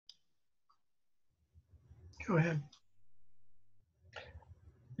Go ahead.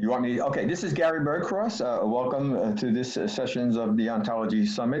 You want me? Okay, this is Gary Birdcross. Welcome to this sessions of the Ontology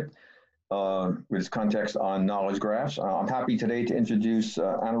Summit with its context on knowledge graphs. I'm happy today to introduce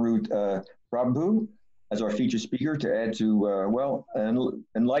Anirudh Prabhu as our featured speaker to add to,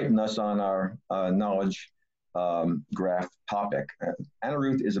 enlighten us on our knowledge graph topic.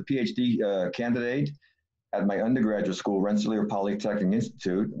 Anirudh is a PhD candidate at my undergraduate school, Rensselaer Polytechnic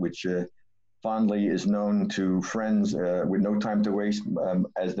Institute, which fondly is known to friends with no time to waste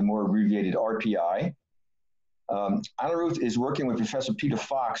as the more abbreviated RPI. Anirudh is working with Professor Peter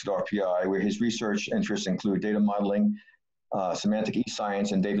Fox at RPI, where his research interests include data modeling, semantic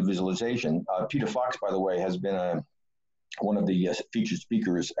e-science, and data visualization. Peter Fox, by the way, has been one of the featured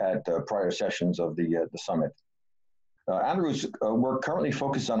speakers at prior sessions of the summit. Anirudh's work currently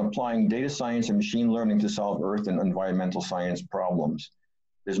focuses on applying data science and machine learning to solve earth and environmental science problems.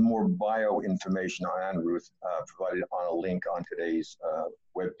 There's more bio information on Anirudh provided on a link on today's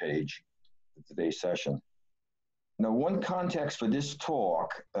webpage for today's session. Now, one context for this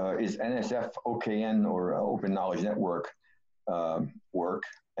talk is NSF OKN, or Open Knowledge Network work.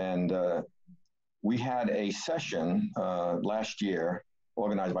 And we had a session last year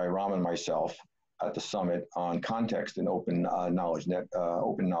organized by Ram and myself at the summit on context in open knowledge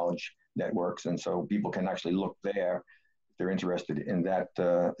networks. And so people can actually look there they're interested in that,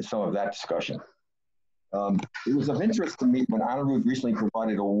 some of that discussion. It was of interest to me when Anirudh recently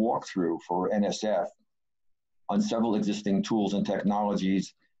provided a walkthrough for NSF on several existing tools and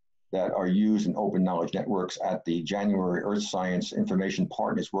technologies that are used in open knowledge networks at the January Earth Science Information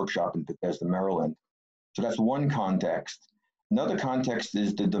Partners Workshop in Bethesda, Maryland. So that's one context. Another context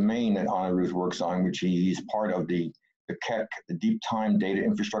is the domain that Anirudh works on, which he's part of the KEC, the Deep Time Data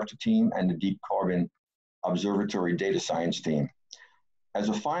Infrastructure Team, and the Deep Carbon Observatory Data Science Team. As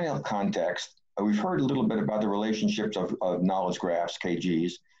a final context, we've heard a little bit about the relationships of knowledge graphs,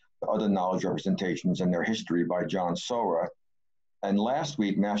 KGs, to other knowledge representations and their history by John Sora. And last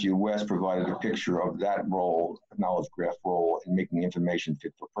week, Matthew West provided a picture of that role, knowledge graph role, in making information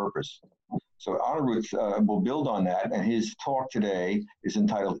fit for purpose. So Anirudh will build on that, and his talk today is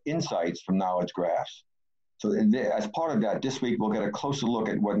entitled Insights from Knowledge Graphs. So as part of that, this week we'll get a closer look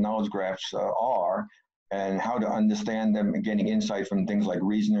at what knowledge graphs are and how to understand them and getting insight from things like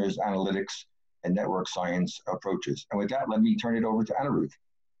reasoners, analytics, and network science approaches. And with that, let me turn it over to Anirudh.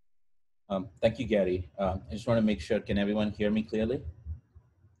 Thank you, Gary. I just want to make sure, can everyone hear me clearly?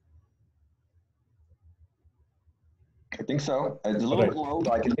 I think so. It's a little bit low,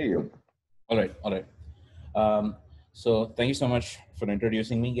 but I can hear you. All right, all right. So thank you so much for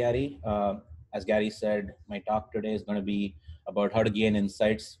introducing me, Gary. As Gary said, my talk today is going to be about how to gain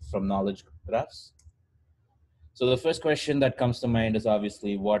insights from knowledge graphs. So the first question that comes to mind is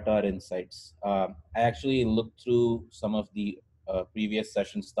obviously, what are insights? I actually looked through some of the previous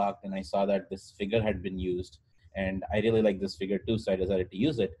sessions talk, and I saw that this figure had been used, and I really like this figure too, so I decided to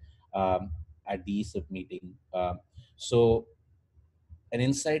use it at the ESIP meeting. So an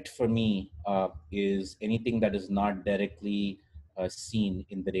insight for me is anything that is not directly seen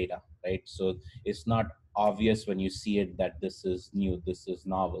in the data, right? So it's not obvious when you see it that this is new, this is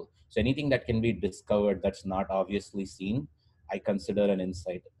novel. So anything that can be discovered that's not obviously seen, I consider an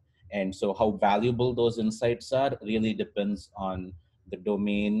insight. And so how valuable those insights are really depends on the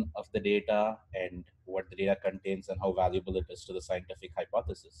domain of the data and what the data contains and how valuable it is to the scientific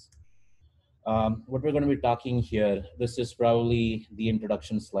hypothesis. What we're going to be talking here, this is probably the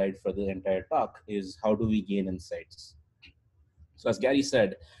introduction slide for the entire talk, is how do we gain insights? So as Gary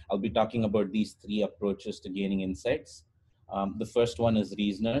said, I'll be talking about these three approaches to gaining insights. The first one is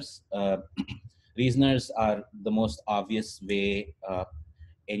reasoners. Reasoners are the most obvious way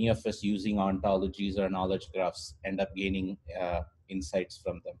any of us using ontologies or knowledge graphs end up gaining insights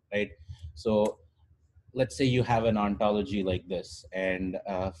from them, right? So let's say you have an ontology like this, and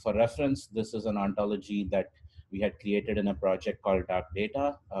for reference, this is an ontology that we had created in a project called Dark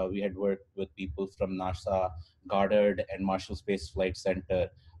Data. We had worked with people from NASA, Goddard, and Marshall Space Flight Center.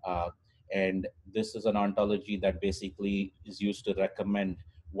 And this is an ontology that basically is used to recommend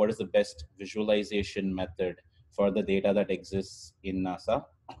what is the best visualization method for the data that exists in NASA,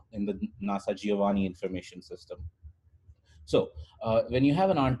 in the NASA Giovanni information system. So when you have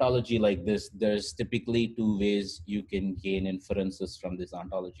an ontology like this, there's typically two ways you can gain inferences from this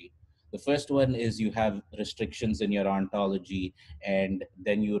ontology. The first one is you have restrictions in your ontology, and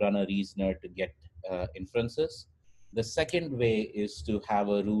then you run a reasoner to get inferences. The second way is to have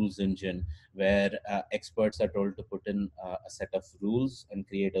a rules engine where experts are told to put in a set of rules and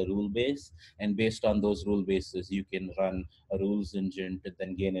create a rule base. And based on those rule bases, you can run a rules engine to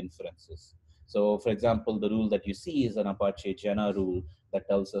then gain inferences. So for example, the rule that you see is an Apache Jena rule that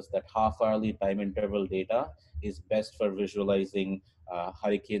tells us that half-hourly time interval data is best for visualizing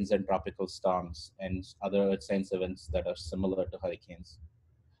hurricanes and tropical storms and other earth science events that are similar to hurricanes.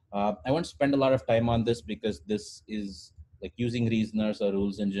 I won't spend a lot of time on this because this is like using reasoners or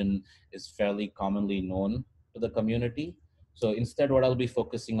rules engine is fairly commonly known to the community. So instead, what I'll be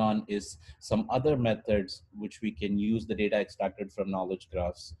focusing on is some other methods which we can use the data extracted from knowledge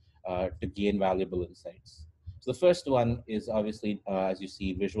graphs to gain valuable insights. So the first one is obviously, as you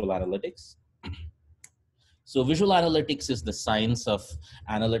see, visual analytics. So visual analytics is the science of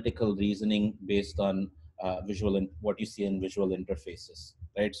analytical reasoning based on visual and what you see in visual interfaces,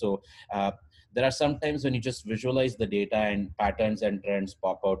 right? So there are some times when you just visualize the data and patterns and trends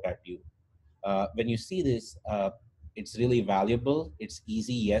pop out at you. When you see this, it's really valuable. It's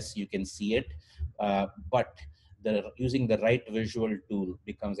easy, yes, you can see it, but using the right visual tool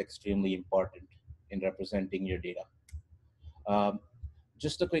becomes extremely important in representing your data. Um,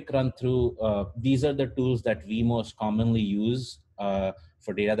 just a quick run through. These are the tools that we most commonly use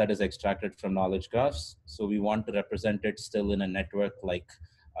for data that is extracted from knowledge graphs. So we want to represent it still in a network like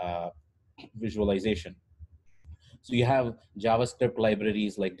uh, visualization. So you have JavaScript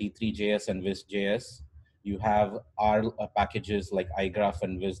libraries like D3.js and Viz.js. You have R packages like iGraph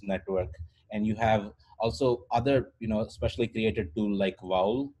and Viz Network, and you have also other, specially created tool like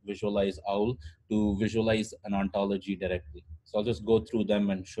Vowl, Visualize Owl, to visualize an ontology directly. So I'll just go through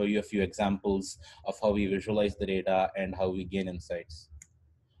them and show you a few examples of how we visualize the data and how we gain insights.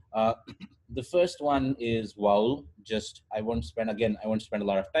 Uh, the first one is Vowl. I won't spend a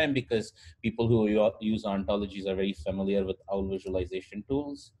lot of time because people who use ontologies are very familiar with owl visualization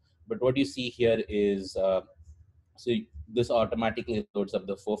tools. But what you see here is, so this automatically loads up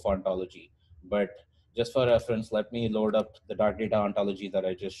the FOF ontology. But just for reference, let me load up the dark data ontology that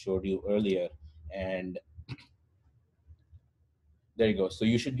I just showed you earlier. And there you go. So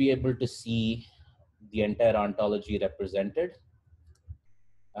you should be able to see the entire ontology represented.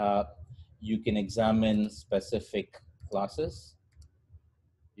 You can examine specific classes.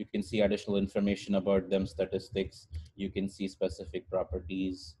 You can see additional information about them, statistics. You can see specific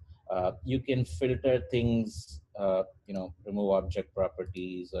properties. You can filter things, remove object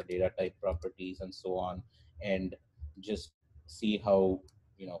properties or data type properties and so on, and just see how,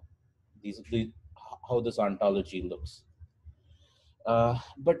 how this ontology looks.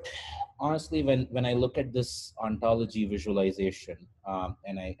 But honestly, when I look at this ontology visualization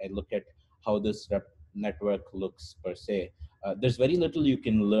and I look at how this network looks per se, there's very little you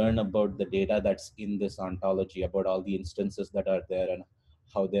can learn about the data that's in this ontology, about all the instances that are there and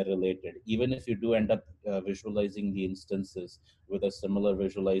how they're related. Even if you do end up visualizing the instances with a similar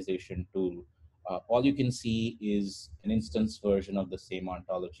visualization tool, all you can see is an instance version of the same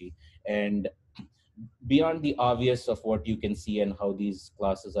ontology. And beyond the obvious of what you can see and how these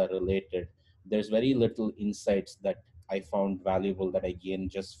classes are related, there's very little insights that I found valuable that I gained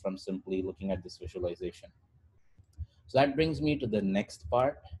just from simply looking at this visualization. So that brings me to the next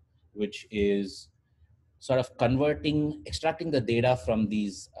part, which is sort of extracting the data from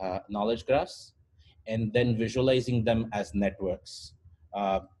these knowledge graphs and then visualizing them as networks.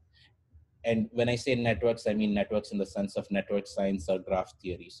 Uh, and when I say networks, I mean networks in the sense of network science or graph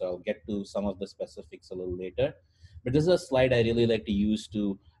theory. So I'll get to some of the specifics a little later. But this is a slide I really like to use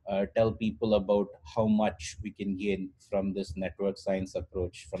to tell people about how much we can gain from this network science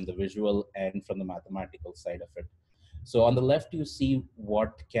approach, from the visual and from the mathematical side of it. So on the left, you see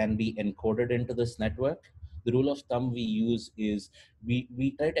what can be encoded into this network. The rule of thumb we use is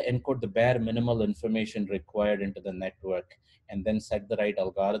we try to encode the bare minimal information required into the network and then set the right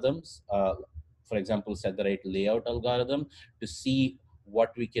algorithms. For example, set the right layout algorithm to see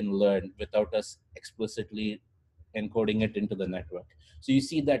what we can learn without us explicitly encoding it into the network. So you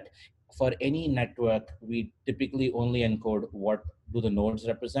see that for any network, we typically only encode what do the nodes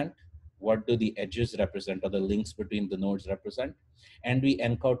represent, what do the edges represent, or the links between the nodes represent, and we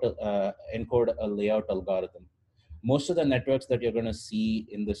encode a layout algorithm. Most of the networks that you're going to see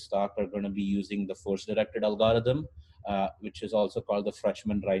in this talk are going to be using the force-directed algorithm, which is also called the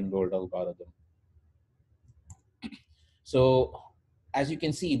Freshman-Reingold algorithm. So as you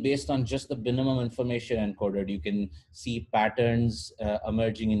can see, based on just the minimum information encoded, you can see patterns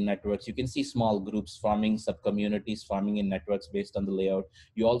emerging in networks. You can see small groups forming, sub-communities forming in networks based on the layout.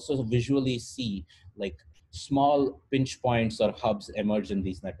 You also visually see like small pinch points or hubs emerge in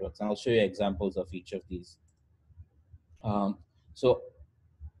these networks. And I'll show you examples of each of these. So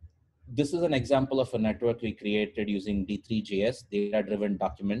this is an example of a network we created using D3.js, data-driven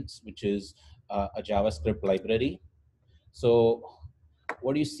documents, which is a JavaScript library. So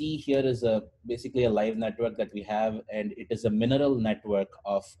What you see here is basically a live network that we have, and it is a mineral network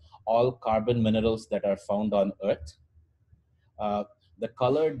of all carbon minerals that are found on Earth. Uh, the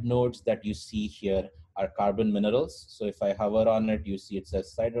colored nodes that you see here are carbon minerals. So if I hover on it, you see it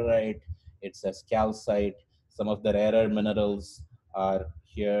says siderite, it says calcite. Some of the rarer minerals are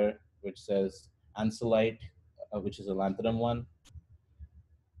here, which says anselite, which is a lanthanum one.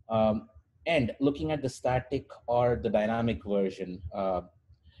 Um, and looking at the static or the dynamic version,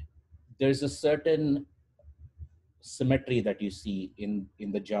 there's a certain symmetry that you see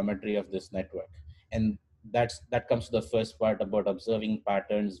in the geometry of this network. And that comes to the first part about observing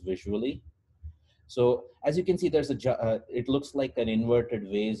patterns visually. So as you can see, it looks like an inverted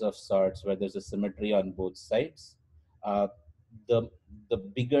vase of sorts where there's a symmetry on both sides. Uh, the, the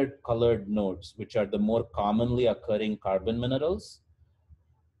bigger colored nodes, which are the more commonly occurring carbon minerals,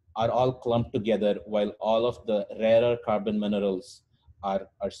 are all clumped together, while all of the rarer carbon minerals are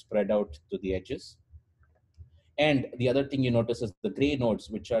spread out to the edges. And the other thing you notice is the gray nodes,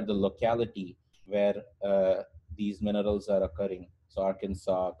 which are the locality where these minerals are occurring. So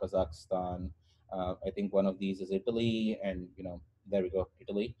Arkansas, Kazakhstan, I think one of these is Italy, and there we go,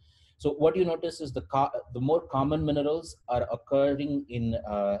 Italy. So what you notice is the more common minerals are occurring in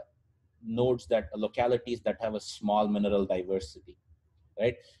localities that have a small mineral diversity,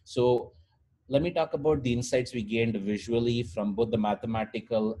 right? So let me talk about the insights we gained visually from both the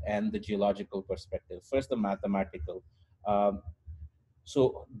mathematical and the geological perspective. First, the mathematical. Um,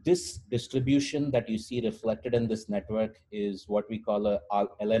 so this distribution that you see reflected in this network is what we call a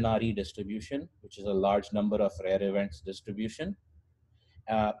LNRE distribution, which is a large number of rare events distribution.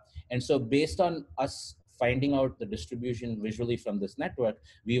 Uh, and so based on us finding out the distribution visually from this network,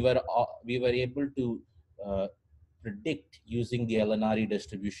 we were able to uh, predict using the LNRE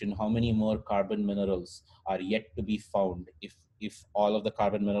distribution how many more carbon minerals are yet to be found if all of the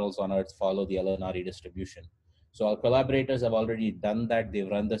carbon minerals on Earth follow the LNRE distribution. So our collaborators have already done that. They've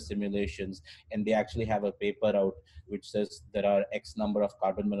run the simulations, and they actually have a paper out which says there are X number of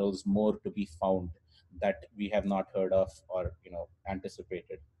carbon minerals more to be found that we have not heard of or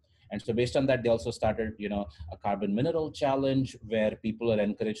anticipated. And so based on that, they also started a carbon mineral challenge where people are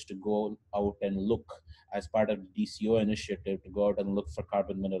encouraged to go out and look as part of the DCO initiative to go out and look for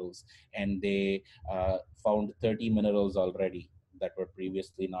carbon minerals. And they found 30 minerals already that were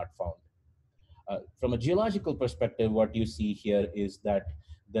previously not found. From a geological perspective, what you see here is that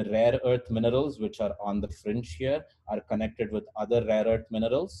the rare earth minerals, which are on the fringe here, are connected with other rare earth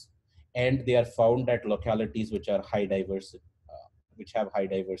minerals, and they are found at localities which are high diversity, which have high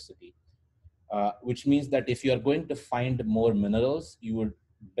diversity. Which means that if you are going to find more minerals, you would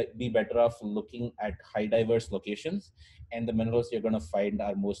be better off looking at high diverse locations, and the minerals you're going to find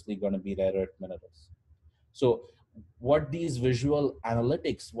are mostly going to be rare earth minerals. So what these visual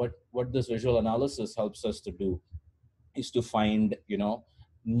analytics, what this visual analysis helps us to do is to find,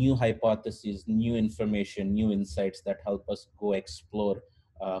 new hypotheses, new information, new insights that help us go explore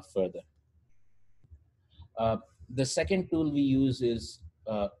further. Uh, the second tool we use is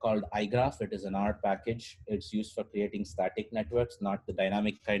called iGraph. It is an R package. It's used for creating static networks, not the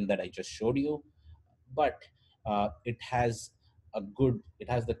dynamic kind that I just showed you, but it has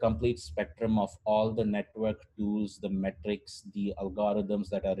the complete spectrum of all the network tools, the metrics, the algorithms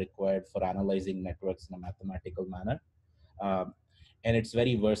that are required for analyzing networks in a mathematical manner. Um, and it's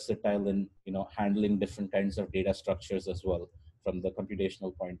very versatile in handling different kinds of data structures as well from the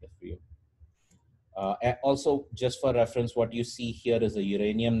computational point of view. Also, just for reference, what you see here is a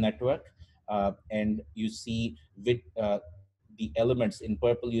uranium network, and you see with the elements in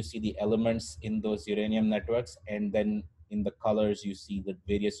purple, you see the elements in those uranium networks, and then in the colors, you see the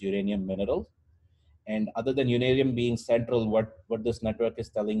various uranium minerals. And other than uranium being central, what this network is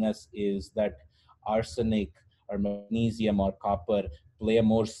telling us is that arsenic or magnesium or copper play a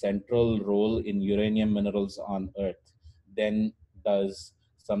more central role in uranium minerals on Earth than does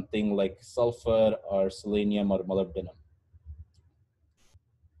something like sulfur or selenium or molybdenum.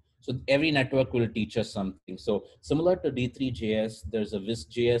 So every network will teach us something. So similar to D3.js, there's a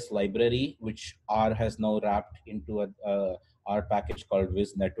Viz.js library, which R has now wrapped into a R package called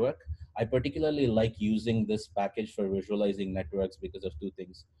Viz Network. I particularly like using this package for visualizing networks because of two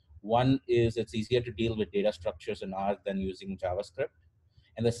things. One is it's easier to deal with data structures in R than using JavaScript.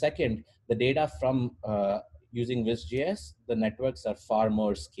 And the second, the data from using Viz.js, the networks are far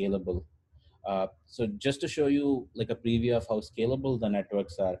more scalable. So just to show you like a preview of how scalable the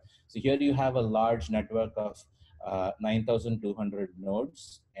networks are. So here you have a large network of 9,200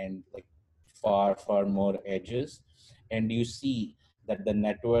 nodes and like far more edges. And you see that the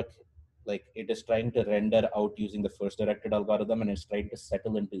network like it is trying to render out using the first directed algorithm, and it's trying to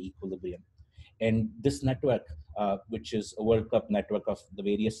settle into equilibrium. And this network, which is a World Cup network of the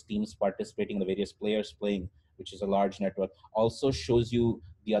various teams participating, the various players playing, which is a large network, also shows you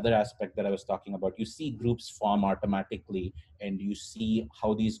the other aspect that I was talking about. You see groups form automatically, and you see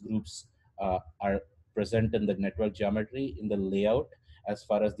how these groups are present in the network geometry, in the layout, as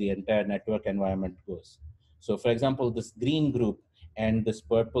far as the entire network environment goes. So, for example, this green group and this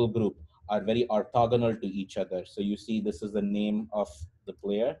purple group are very orthogonal to each other. So you see this is the name of the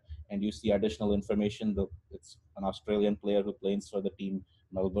player, and you see additional information. It's an Australian player who plays for the team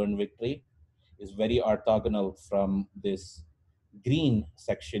Melbourne Victory, is very orthogonal from this green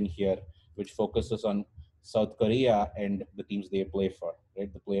section here, which focuses on South Korea and the teams they play for,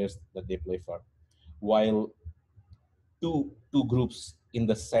 right? The players that they play for. While two groups in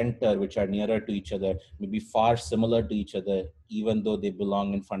the center, which are nearer to each other, may be far similar to each other, even though they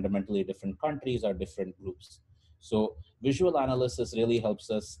belong in fundamentally different countries or different groups. So visual analysis really helps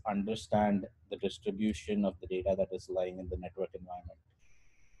us understand the distribution of the data that is lying in the network environment.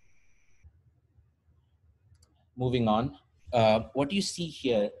 Moving on, what you see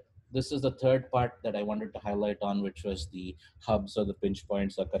here, this is the third part that I wanted to highlight on, which was the hubs or the pinch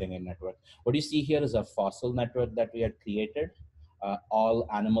points occurring in network. What you see here is a fossil network that we had created, all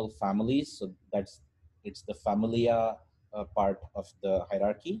animal families. So it's the familia part of the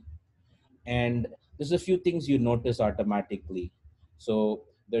hierarchy. And there's a few things you notice automatically. So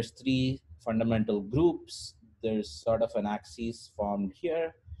there's three fundamental groups. There's sort of an axis formed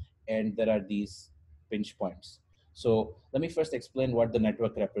here, and there are these pinch points. So let me first explain what the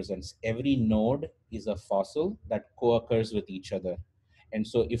network represents. Every node is a fossil that co-occurs with each other. And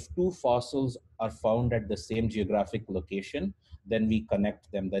so if two fossils are found at the same geographic location, then we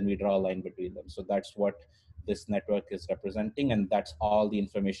connect them, then we draw a line between them. So that's what this network is representing, and that's all the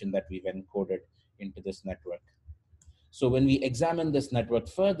information that we've encoded into this network. So when we examine this network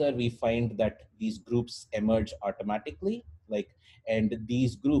further, we find that these groups emerge automatically, and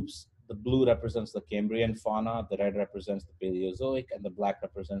these groups, the blue represents the Cambrian fauna, the red represents the Paleozoic, and the black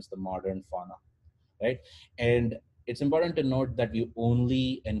represents the modern fauna, right? And it's important to note that we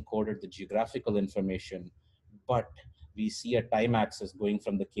only encoded the geographical information, but we see a time axis going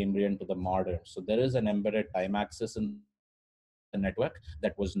from the Cambrian to the modern. So there is an embedded time axis in the network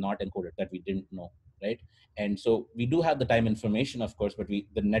that was not encoded, that we didn't know, right? And so we do have the time information, of course, but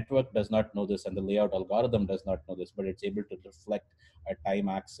the network does not know this, and the layout algorithm does not know this, but it's able to reflect a time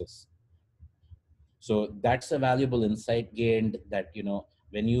axis. So that's a valuable insight gained, that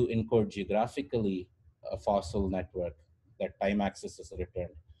when you encode geographically a fossil network, that time axis is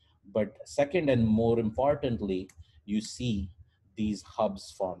returned. But second, and more importantly, you see these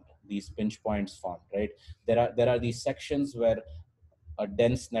hubs formed, these pinch points formed, right? There are these sections where a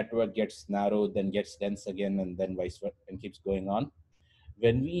dense network gets narrowed, then gets dense again, and then vice versa, and keeps going on.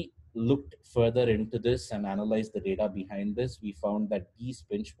 When we looked further into this and analyzed the data behind this, we found that these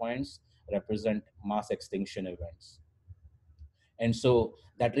pinch points represent mass extinction events. And so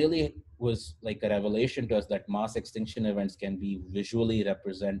that really was like a revelation to us, that mass extinction events can be visually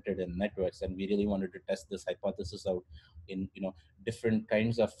represented in networks. And we really wanted to test this hypothesis out in different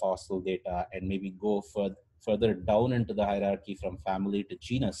kinds of fossil data, and maybe go further down into the hierarchy from family to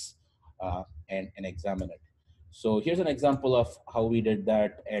genus, and examine it. So here's an example of how we did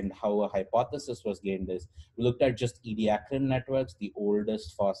that and how a hypothesis was gained. Is we looked at just Ediacaran networks, the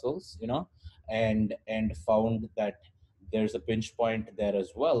oldest fossils, and found that there's a pinch point there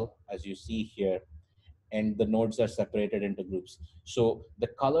as well, as you see here, and the nodes are separated into groups. So the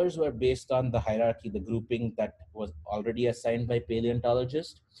colors were based on the hierarchy, the grouping that was already assigned by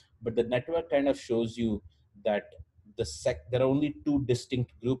paleontologists, but the network kind of shows you that there are only two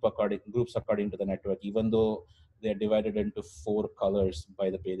distinct groups according to the network, even though they're divided into four colors by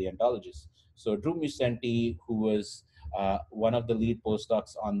the paleontologists. So Drew Musenti, who was one of the lead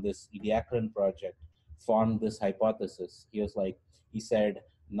postdocs on this Ediacaran project, formed this hypothesis. He said,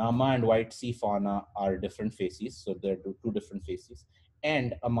 Nama and White Sea fauna are different facies, so they're two different facies,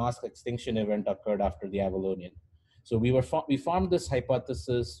 and a mass extinction event occurred after the Avalonian. So we formed this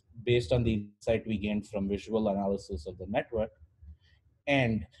hypothesis based on the insight we gained from visual analysis of the network,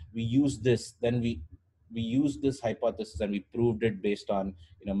 and we used this hypothesis, and we proved it based on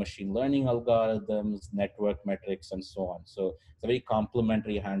machine learning algorithms, network metrics, and so on. So it's a very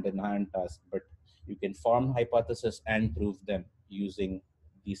complementary hand-in-hand task, but you can form hypotheses and prove them using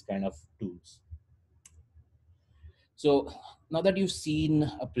these kind of tools. So now that you've seen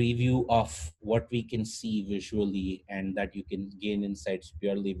a preview of what we can see visually, and that you can gain insights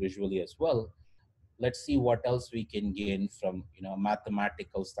purely visually as well, let's see what else we can gain from a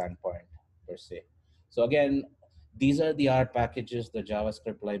mathematical standpoint. per se. So again, these are the R packages, the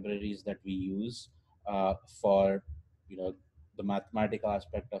JavaScript libraries that we use for the mathematical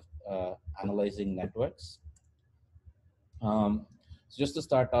aspect of analyzing networks. So just to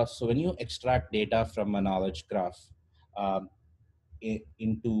start off, so when you extract data from a knowledge graph um,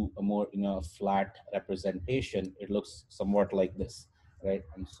 into a more flat representation, it looks somewhat like this, right?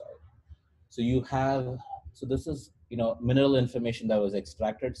 I'm sorry. So you have, so this is mineral information that was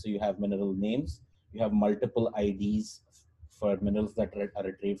extracted. So you have mineral names, you have multiple IDs for minerals that are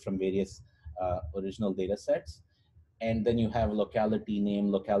retrieved from various original data sets, and then you have locality name,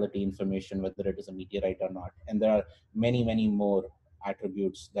 locality information, whether it is a meteorite or not. And there are many more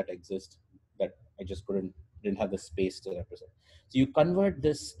attributes that exist that I just didn't have the space to represent. So you convert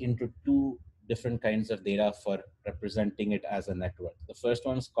this into two different kinds of data for representing it as a network. The first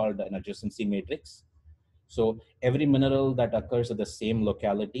one is called an adjacency matrix. So every mineral that occurs at the same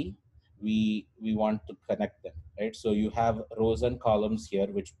locality, we want to connect them, right? So you have rows and columns here,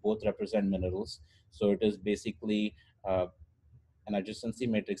 which both represent minerals. So it is basically uh, an adjacency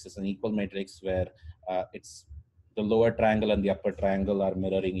matrix is an equal matrix where it's the lower triangle and the upper triangle are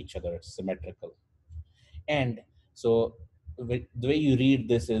mirroring each other, it's symmetrical. And so the way you read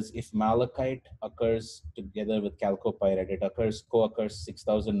this is if malachite occurs together with chalcopyrite, it co-occurs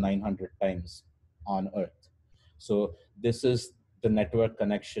 6,900 times on Earth. So this is the network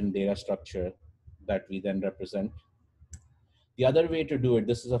connection data structure that we then represent. The other way to do it,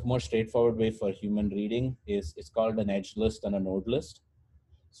 this is a more straightforward way for human reading, is it's called an edge list and a node list.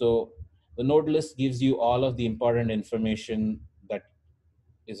 So the node list gives you all of the important information that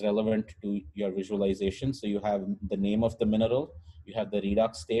is relevant to your visualization. So you have the name of the mineral, you have the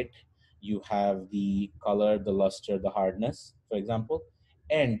redox state, you have the color, the luster, the hardness, for example,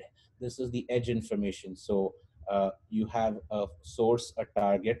 and this is the edge information. So you have a source, a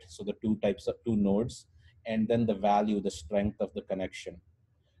target, so the two nodes, and then the value, the strength of the connection.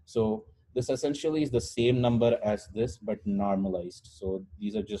 So this essentially is the same number as this, but normalized. So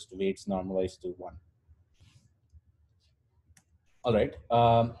these are just weights normalized to 1. All right.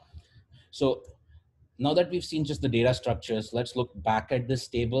 So now that we've seen just the data structures, let's look back at this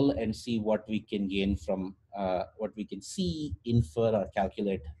table and see what we can gain from what we can see, infer, or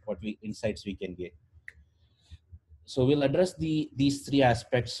calculate, insights we can get. So we'll address these three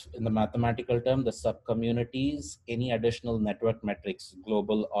aspects in the mathematical term, the subcommunities, any additional network metrics,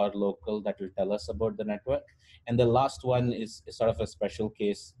 global or local, that will tell us about the network. And the last one is sort of a special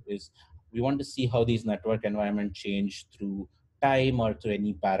case, is we want to see how these network environment change through time or through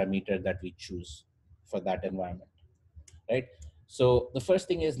any parameter that we choose for that environment, right? So the first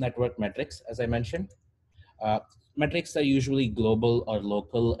thing is network metrics, as I mentioned. Uh, Metrics are usually global or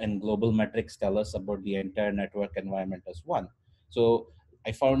local, and global metrics tell us about the entire network environment as one. So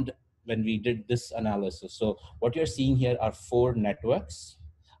I found when we did this analysis, so what you're seeing here are 4 networks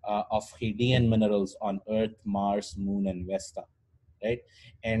of Hadean minerals on Earth, Mars, Moon, and Vesta, right?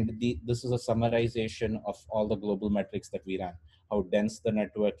 And this is a summarization of all the global metrics that we ran. How dense the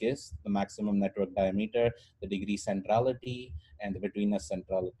network is, the maximum network diameter, the degree centrality, and the betweenness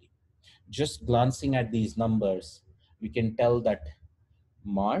centrality. Just glancing at these numbers, we can tell that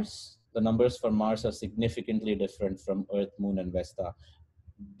the numbers for Mars are significantly different from Earth, Moon, and Vesta.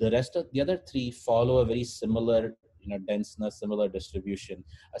 The rest of the other 3 follow a very similar denseness, similar distribution,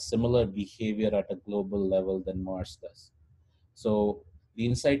 a similar behavior at a global level than Mars does. So the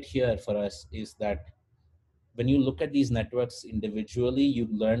insight here for us is that when you look at these networks individually, you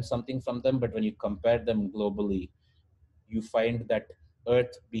learn something from them, but when you compare them globally, you find that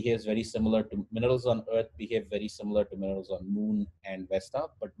Earth behaves very similar to minerals on Earth behave very similar to minerals on Moon and Vesta,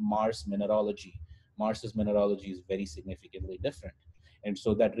 but Mars's mineralogy is very significantly different. And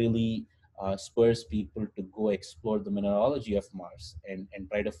so that really spurs people to go explore the mineralogy of Mars and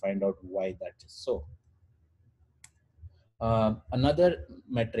try to find out why that is so. Another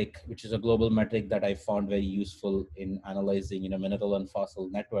metric, which is a global metric that I found very useful in analyzing mineral and fossil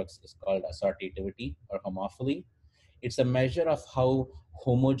networks, is called assortativity or homophily. It's a measure of how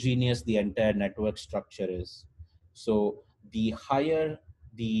homogeneous the entire network structure is. So the higher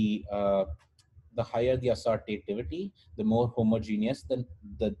the higher the assortativity, the more homogeneous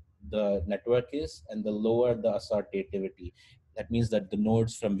the network is, and the lower the assortativity. That means that the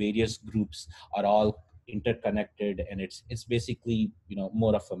nodes from various groups are all interconnected, and it's basically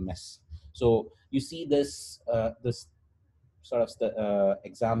more of a mess. So you see this sort of the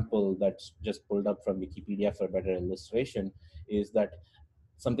example that's just pulled up from Wikipedia for better illustration, is that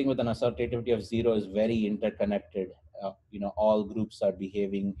something with an assortativity of 0 is very interconnected. All groups are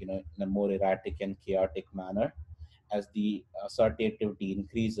behaving in a more erratic and chaotic manner. As the assortativity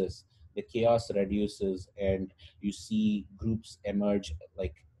increases, the chaos reduces and you see groups emerge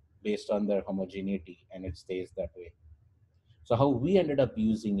like based on their homogeneity, and it stays that way. So how we ended up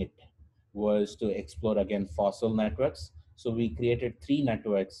using it was to explore again fossil networks. So we created three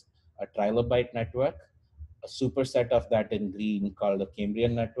networks: a trilobite network, a superset of that in green called the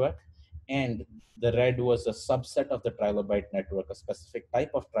Cambrian network, and the red was a subset of the trilobite network, a specific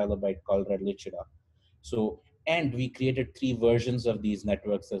type of trilobite called red lichida. So, and we created three versions of these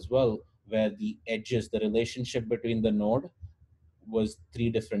networks as well, where the edges, the relationship between the node was three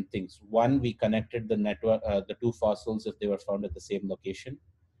different things. One, we connected the network, the two fossils if they were found at the same location.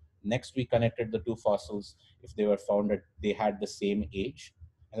 Next, we connected the two fossils if they were found at they had the same age.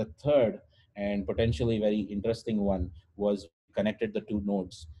 And the third and potentially very interesting one was we connected the two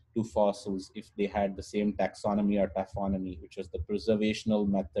nodes, two fossils, if they had the same taxonomy or taphonomy, which was the preservational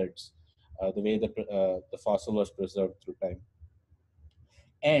methods, the way the fossil was preserved through time.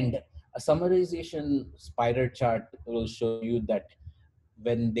 And a summarization spider chart will show you that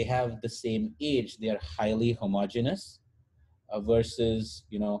when they have the same age, they are highly homogeneous versus,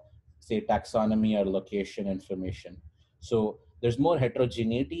 say taxonomy or location information. So there's more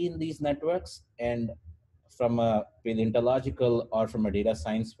heterogeneity in these networks, and from a paleontological or from a data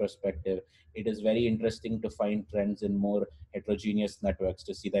science perspective, it is very interesting to find trends in more heterogeneous networks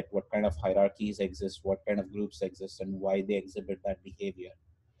to see that what kind of hierarchies exist, what kind of groups exist, and why they exhibit that behavior.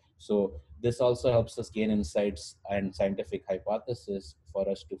 So this also helps us gain insights and scientific hypothesis for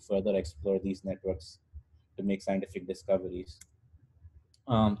us to further explore these networks to make scientific discoveries.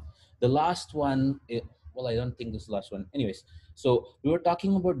 Um, the last one, well, I don't think this is the last one. Anyways, so we were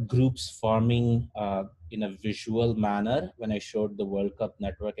talking about groups forming in a visual manner when I showed the World Cup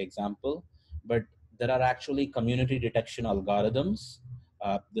network example, but there are actually community detection algorithms.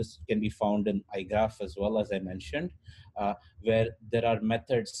 This can be found in iGraph as well, as I mentioned, where there are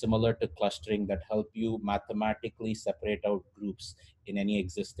methods similar to clustering that help you mathematically separate out groups in any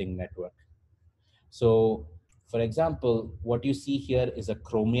existing network. So for example, what you see here is a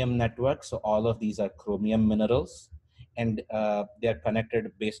chromium network. So all of these are chromium minerals, and they are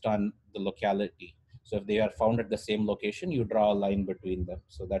connected based on the locality. So if they are found at the same location, you draw a line between them.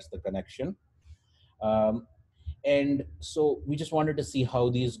 So that's the connection. Um, and so we just wanted to see how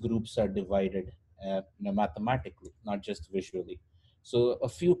these groups are divided mathematically, not just visually. So a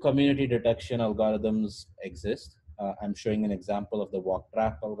few community detection algorithms exist. I'm showing an example of the walk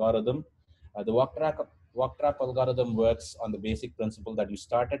trap algorithm. The walk trap algorithm works on the basic principle that you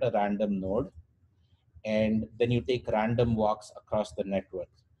start at a random node and then you take random walks across the network.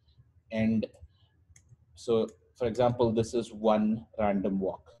 And so, for example, this is one random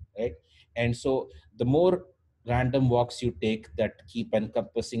walk, right? And so the more random walks you take that keep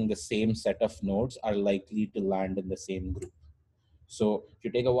encompassing the same set of nodes are likely to land in the same group. So if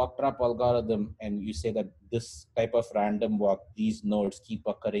you take a walk trap algorithm and you say that this type of random walk, these nodes keep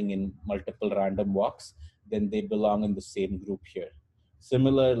occurring in multiple random walks, then they belong in the same group here.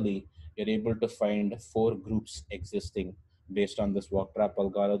 Similarly, you're able to find four groups existing based on this walk trap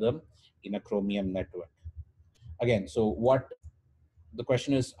algorithm in a chromium network. Again, so what the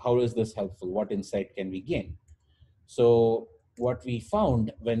question is, how is this helpful? What insight can we gain? So what we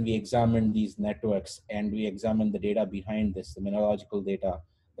found when we examined these networks and we examined the data behind this, the mineralogical data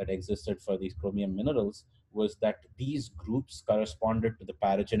that existed for these chromium minerals, was that these groups corresponded to the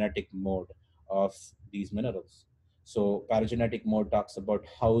paragenetic mode of these minerals. So paragenetic mode talks about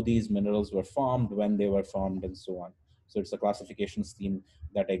how these minerals were formed, when they were formed, and so on. So it's a classification scheme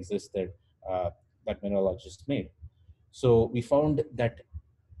that existed that mineralogists made. So we found that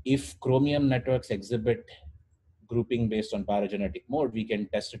if chromium networks exhibit grouping based on paragenetic mode, we can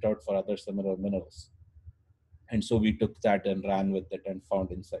test it out for other similar minerals. And so we took that and ran with it and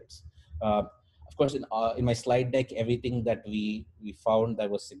found insights. Of course, in my slide deck, everything that we found that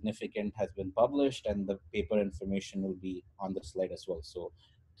was significant has been published, and the paper information will be on the slide as well. So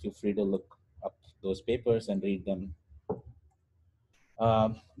feel free to look up those papers and read them.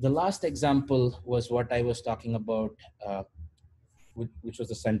 The last example was what I was talking about, which was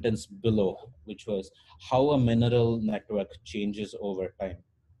the sentence below, which was how a mineral network changes over time.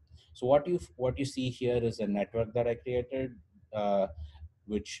 So what you see here is a network that I created,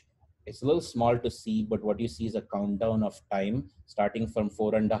 which it's a little small to see, but what you see is a countdown of time starting from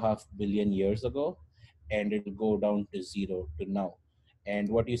 4.5 billion years ago, and it'll go down to zero to now. And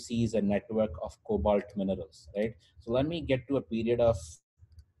what you see is a network of cobalt minerals, right? So let me get to a period of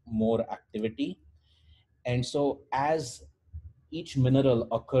more activity. And so as each mineral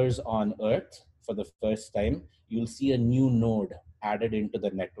occurs on Earth for the first time, you'll see a new node added into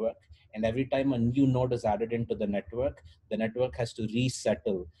the network. And every time a new node is added into the network has to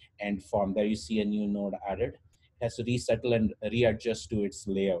resettle and form. There you see a new node added. It has to resettle and readjust to its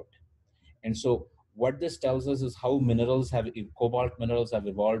layout. And so what this tells us is how cobalt minerals have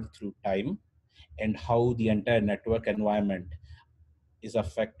evolved through time, and how the entire network environment is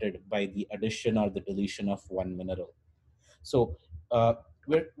affected by the addition or the deletion of one mineral. So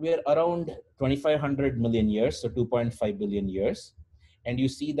we're around 2,500 million years, so 2.5 billion years. And you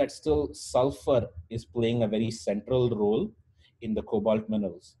see that still sulfur is playing a very central role in the cobalt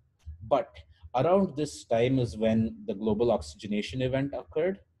minerals. But around this time is when the global oxygenation event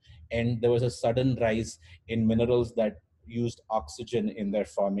occurred, and there was a sudden rise in minerals that used oxygen in their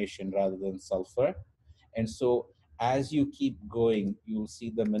formation rather than sulfur. And so as you keep going, you'll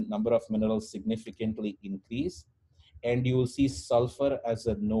see the number of minerals significantly increase, and you will see sulfur as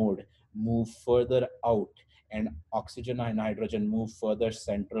a node move further out, and oxygen and hydrogen move further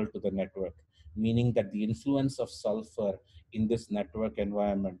central to the network, meaning that the influence of sulfur in this network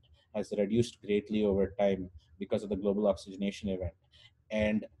environment has reduced greatly over time because of the global oxygenation event.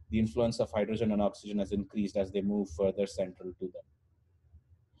 And the influence of hydrogen and oxygen has increased as they move further central to them.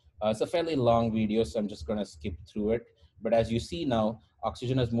 It's a fairly long video, so I'm just going to skip through it. But as you see now,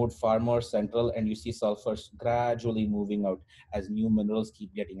 oxygen has moved far more central, and you see sulfur gradually moving out as new minerals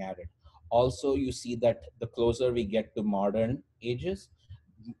keep getting added. Also, you see that the closer we get to modern ages,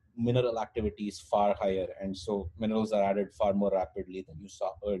 mineral activity is far higher, and so minerals are added far more rapidly than you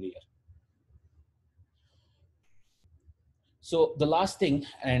saw earlier. So the last thing,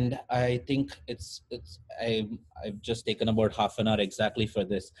 and I think I've just taken about half an hour exactly for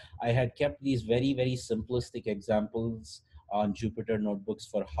this. I had kept these very, very simplistic examples on Jupyter notebooks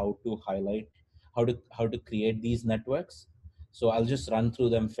for how to highlight, how to create these networks. So I'll just run through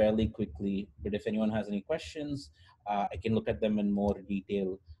them fairly quickly. But if anyone has any questions, I can look at them in more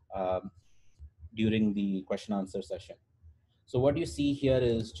detail during the question answer session. So what you see here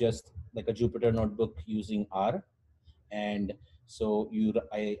is just like a Jupyter notebook using R. And so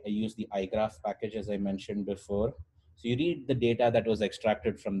I use the iGraph package, as I mentioned before. So you read the data that was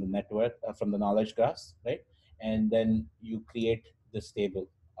extracted from the network, from the knowledge graphs, right? And then you create this table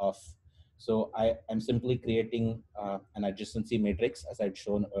of, so I'm simply creating an adjacency matrix, as I'd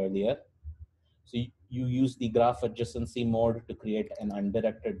shown earlier. So you use the graph adjacency mode to create an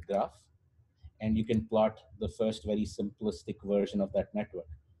undirected graph, and you can plot the first very simplistic version of that network.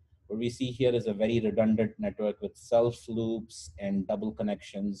 What we see here is a very redundant network with self loops and double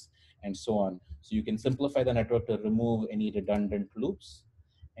connections and so on. So you can simplify the network to remove any redundant loops,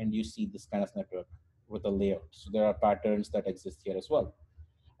 and you see this kind of network with a layout. So there are patterns that exist here as well.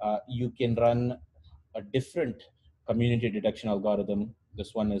 You can run a different community detection algorithm.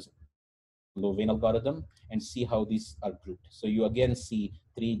 This one is a Lovain algorithm, and see how these are grouped. So you again see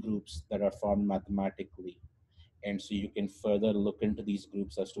three groups that are formed mathematically. And so you can further look into these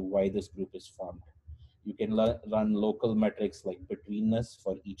groups as to why this group is formed. You can run local metrics like betweenness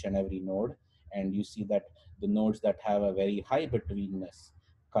for each and every node. And you see that the nodes that have a very high betweenness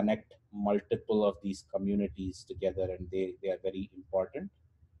connect multiple of these communities together, and they are very important.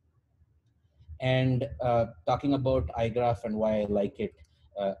 And talking about iGraph and why I like it,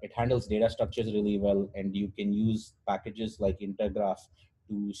 it handles data structures really well, and you can use packages like Intergraph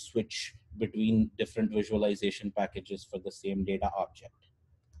to switch between different visualization packages for the same data object.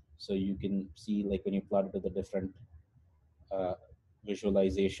 So you can see, like when you plot it to the different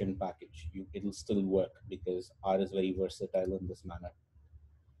visualization package, it'll still work because R is very versatile in this manner.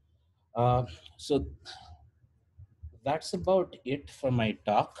 So that's about it for my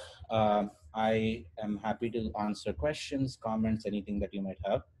talk. I am happy to answer questions, comments, anything that you might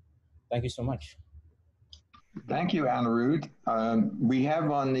have. Thank you so much. Thank you, Anirudh. We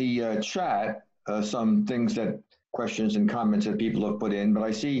have on the chat some things questions and comments that people have put in, but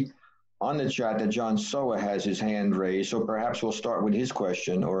I see on the chat that John Soa has his hand raised, so perhaps we'll start with his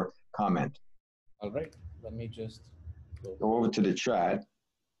question or comment. All right, let me just go over to the chat.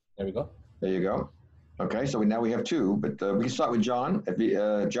 There we go. There you go. Okay, so now we have two, but we can start with John.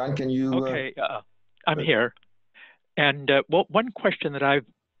 John, can you? Okay, I'm here. And well, one question that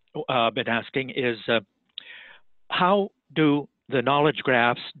I've been asking is, how do the knowledge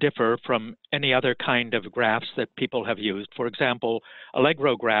graphs differ from any other kind of graphs that people have used? For example,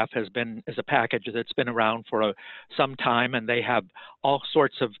 Allegro Graph is a package that's been around for some time, and they have all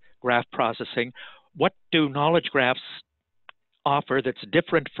sorts of graph processing. What do knowledge graphs offer that's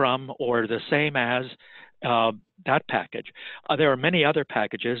different from or the same as that package? There are many other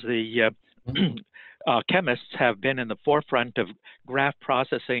packages. The chemists have been in the forefront of graph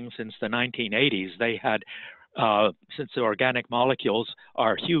processing since the 1980s. They had since the organic molecules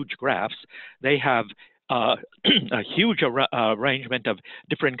are huge graphs, they have a huge arrangement of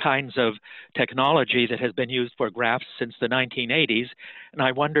different kinds of technology that has been used for graphs since the 1980s. And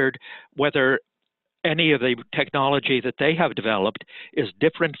I wondered whether any of the technology that they have developed is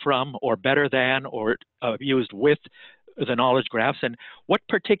different from or better than or used with the knowledge graphs, and what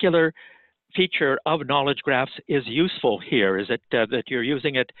particular feature of knowledge graphs is useful here? Is it that you're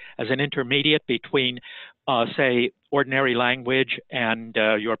using it as an intermediate between, say, ordinary language and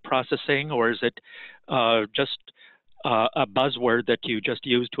your processing, or is it just a buzzword that you just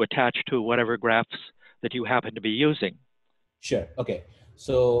use to attach to whatever graphs that you happen to be using? Sure. Okay.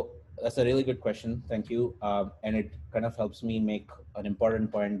 So that's a really good question. Thank you. And it kind of helps me make an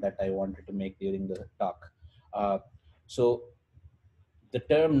important point that I wanted to make during the talk. So the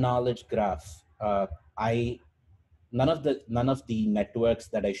term knowledge graph, I none of the networks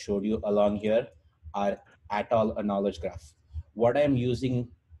that I showed you along here are at all a knowledge graph. What I'm using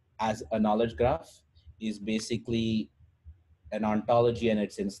as a knowledge graph is basically an ontology and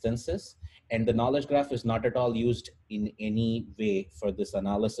its instances. And the knowledge graph is not at all used in any way for this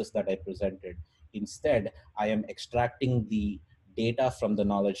analysis that I presented. Instead, I am extracting the data from the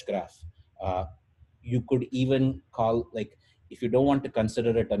knowledge graph. You could even call, like, if you don't want to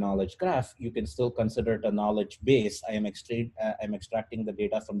consider it a knowledge graph, you can still consider it a knowledge base. I'm extracting the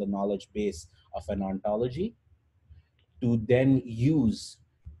data from the knowledge base of an ontology to then use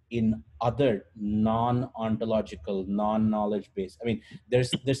in other non-ontological, non-knowledge base. I mean,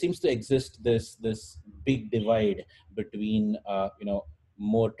 there seems to exist this big divide between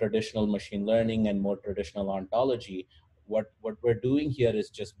more traditional machine learning and more traditional ontology. What we're doing here is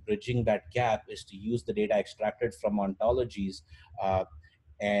just bridging that gap, is to use the data extracted from ontologies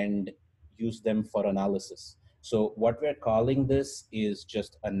and use them for analysis. So what we're calling this is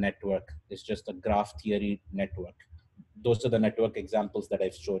just a network. It's just a graph theory network. Those are the network examples that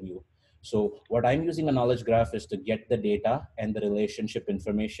I've shown you. So what I'm using a knowledge graph is to get the data and the relationship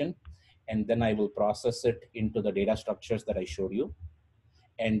information, and then I will process it into the data structures that I showed you.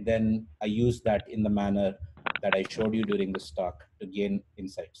 And then I use that in the manner that I showed you during this talk to gain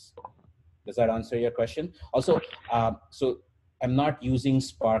insights. Does that answer your question? Also, so I'm not using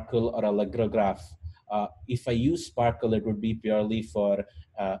Sparkle or Allegro graph. If I use Sparkle, it would be purely for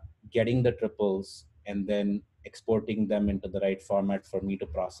getting the triples and then exporting them into the right format for me to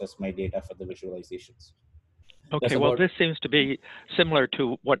process my data for the visualizations. Okay, well, this seems to be similar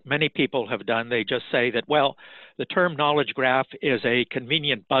to what many people have done. They just say that, well, the term knowledge graph is a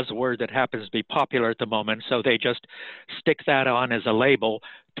convenient buzzword that happens to be popular at the moment, so they just stick that on as a label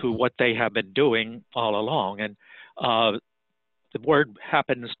to what they have been doing all along. And the word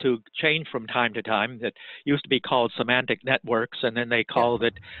happens to change from time to time. That used to be called semantic networks, and then they called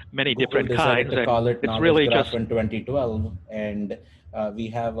it many Google different kinds. To call it it's knowledge really graph just in 2012, and we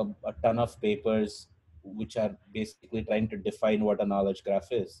have a ton of papers which are basically trying to define what a knowledge graph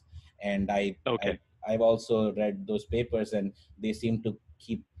is. And I've also read those papers, and they seem to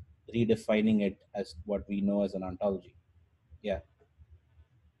keep redefining it as what we know as an ontology. Yeah.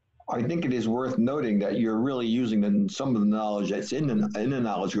 I think it is worth noting that you're really using some of the knowledge that's in the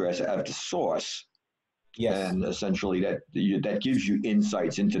knowledge graph as the source. Yes. And essentially that gives you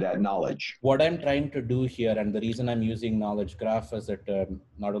insights into that knowledge. What I'm trying to do here, and the reason I'm using knowledge graph as a term,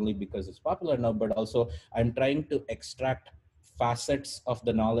 not only because it's popular now, but also I'm trying to extract facets of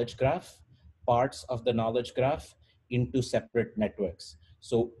the knowledge graph, parts of the knowledge graph into separate networks.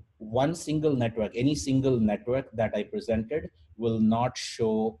 So one single network, any single network that I presented will not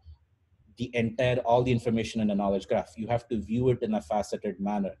show all the information in a knowledge graph. You have to view it in a faceted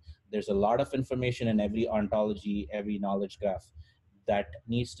manner. There's a lot of information in every ontology, every knowledge graph that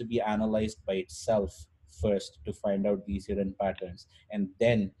needs to be analyzed by itself first to find out these hidden patterns. And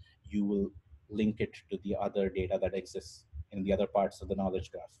then you will link it to the other data that exists in the other parts of the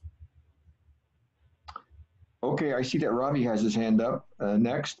knowledge graph. Okay, I see that Ravi has his hand up.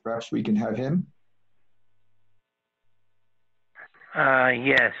 Next, perhaps we can have him.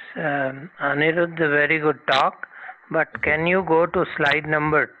 Yes, Anirudh, a very good talk, but can you go to slide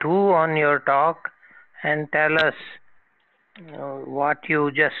number 2 on your talk and tell us what you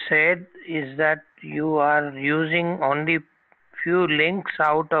just said is that you are using only few links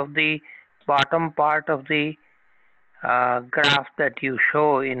out of the bottom part of the graph that you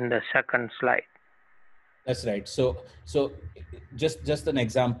show in the second slide. That's right. So just an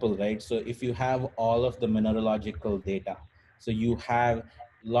example, right? So if you have all of the mineralogical data, so you have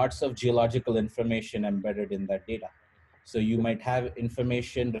lots of geological information embedded in that data. So you might have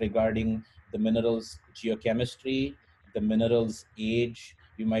information regarding the mineral's geochemistry, the mineral's age.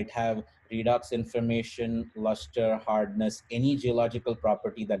 You might have redox information, luster, hardness, any geological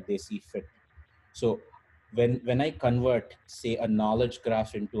property that they see fit. So when I convert, say, a knowledge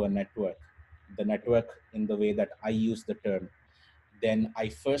graph into a network, the network in the way that I use the term, then I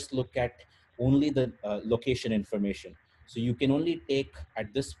first look at only the location information. So you can only take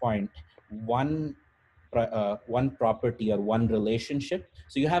at this point one property or one relationship.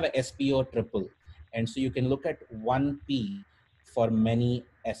 So you have a SPO triple, and so you can look at one P for many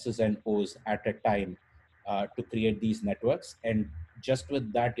S's and O's at a time to create these networks. And just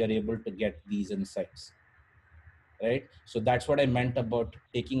with that, you're able to get these insights, right? So that's what I meant about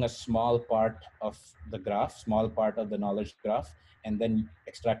taking a small part of the graph, small part of the knowledge graph, and then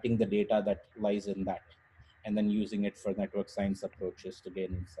extracting the data that lies in that, and then using it for network science approaches to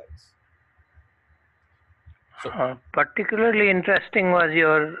gain insights. So particularly interesting was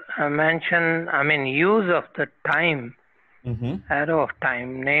your use of the time, arrow of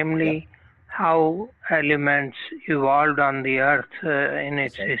time, namely how elements evolved on the earth in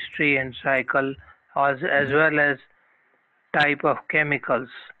its history and cycle, as well as type of chemicals.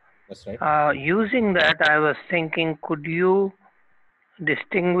 That's right. Using that, I was thinking, could you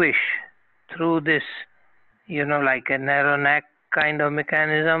distinguish through this, like a narrow neck kind of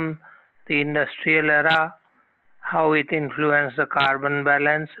mechanism, the industrial era, how it influenced the carbon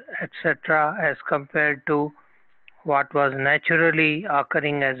balance, etc., as compared to what was naturally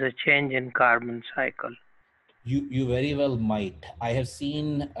occurring as a change in carbon cycle? You very well might. I have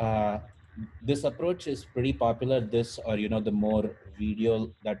seen this approach is pretty popular. This, or the more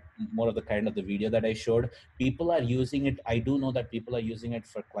of the kind of the video that I showed, people are using it. I do know that people are using it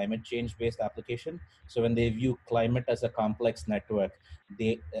for climate change based application. So when they view climate as a complex network,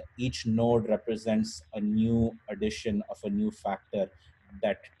 they each node represents a new addition of a new factor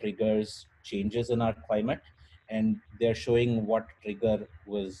that triggers changes in our climate, and they're showing what trigger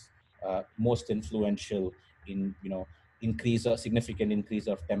was most influential in significant increase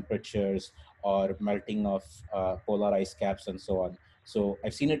of temperatures or melting of polar ice caps and so on. So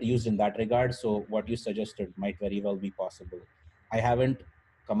I've seen it used in that regard. So what you suggested might very well be possible. I haven't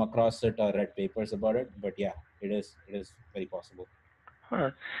come across it or read papers about it, but yeah, it is very possible.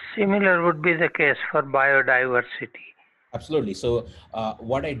 Similar would be the case for biodiversity. Absolutely. So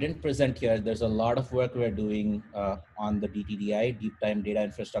what I didn't present here, there's a lot of work we're doing on the DTDI, Deep Time Data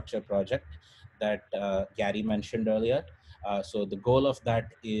Infrastructure Project, that Gary mentioned earlier. So the goal of that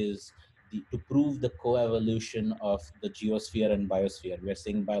is to prove the co-evolution of the geosphere and biosphere. We're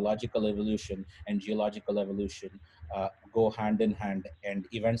seeing biological evolution and geological evolution go hand in hand, and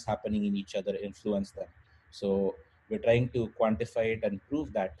events happening in each other influence them. So we're trying to quantify it and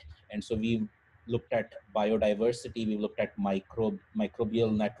prove that. And so we looked at biodiversity, we looked at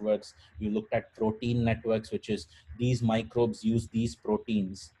microbial networks, we looked at protein networks, which is these microbes use these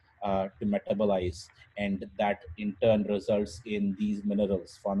proteins to metabolize, and that in turn results in these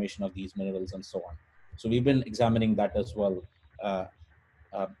minerals, formation of these minerals and so on. So we've been examining that as well.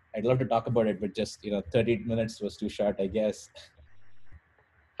 I'd love to talk about it, but just 30 minutes was too short, I guess.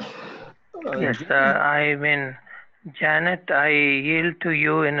 Yes, Janet, I yield to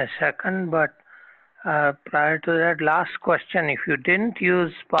you in a second, but prior to that, last question. If you didn't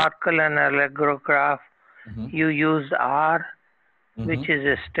use Sparkle and Allegrograph, you used R, which is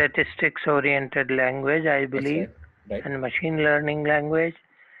a statistics-oriented language, I believe, right. and machine learning language.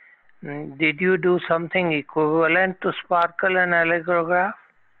 Did you do something equivalent to Sparkle and Allegrograph?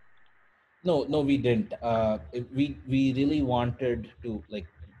 No, we didn't. We really wanted to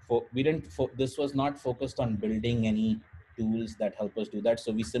this was not focused on building any tools that help us do that.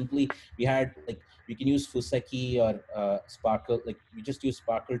 So we had we can use Fuseki or Sparkle. We just use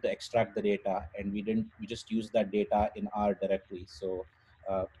Sparkle to extract the data, and we just use that data in R directly. So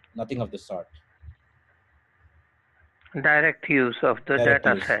nothing of the sort. Direct use of the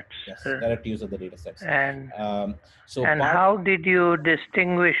data sets. Yes, direct use of the data sets. And how did you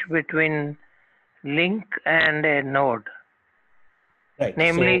distinguish between link and a node? Right.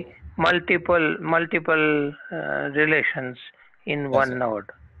 Namely, multiple relations in one node.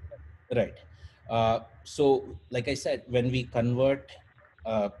 Right. So, like I said, when we convert,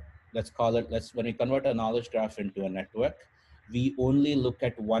 when we convert a knowledge graph into a network, we only look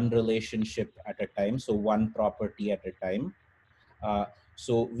at one relationship at a time, so one property at a time.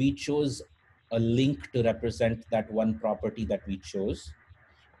 So we chose a link to represent that one property that we chose.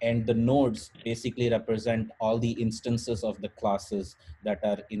 And the nodes basically represent all the instances of the classes that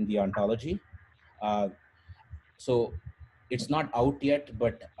are in the ontology. So it's not out yet,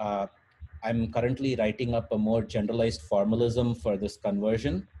 but I'm currently writing up a more generalized formalism for this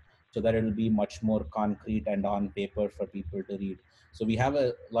conversion. so that it'll be much more concrete and on paper for people to read. So we have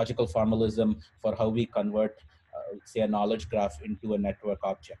a logical formalism for how we convert, say, a knowledge graph into a network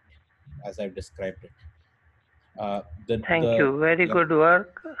object, as I've described it. Thank you. Very good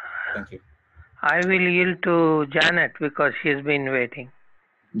work. Thank you. I will yield to Janet because she's been waiting.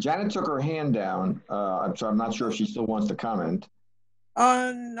 Janet took her hand down, so I'm not sure if she still wants to comment.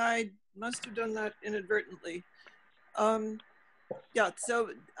 I must have done that inadvertently. Yeah, so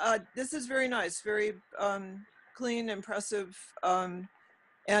this is very nice, very clean, impressive, and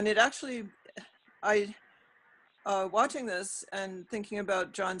it actually, watching this and thinking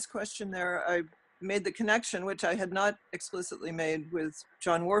about John's question there, I made the connection, which I had not explicitly made, with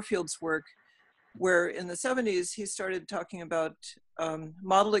John Warfield's work, where in the 70s he started talking about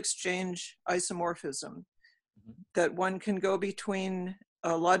model exchange isomorphism, that one can go between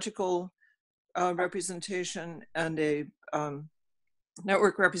a logical representation and a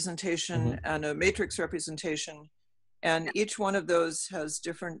network representation and a matrix representation, and each one of those has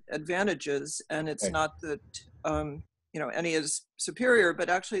different advantages, and it's not that you know, any is superior, but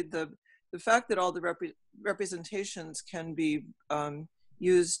actually the fact that all the representations can be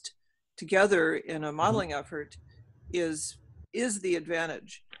used together in a modeling effort is the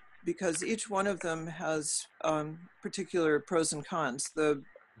advantage, because each one of them has particular pros and cons. The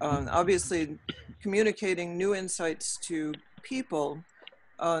obviously communicating new insights to people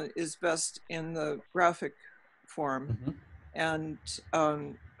is best in the graphic form, and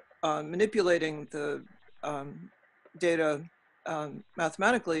manipulating the data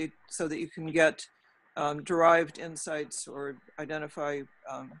mathematically so that you can get derived insights or identify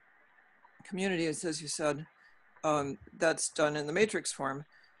communities, as you said, that's done in the matrix form.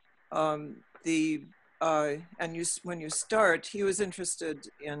 And when you start, he was interested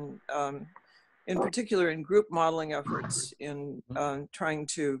in particular in group modeling efforts, in trying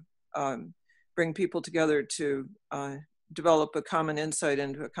to bring people together to develop a common insight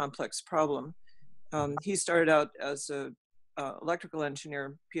into a complex problem. He started out as an electrical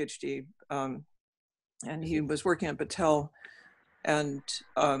engineer, PhD, and he was working at Battelle, and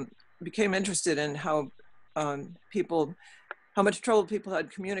became interested in how much trouble people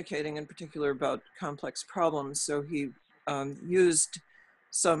had communicating, in particular about complex problems. So he used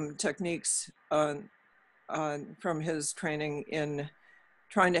some techniques from his training in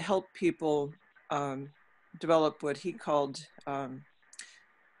trying to help people develop what he called,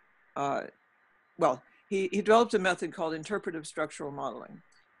 well, he developed a method called interpretive structural modeling.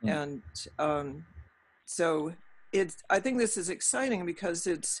 And so I think this is exciting because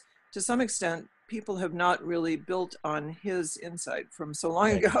it's, to some extent, people have not really built on his insight from so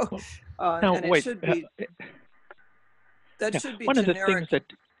long ago. And it should be, that should be one generic. Of the things that,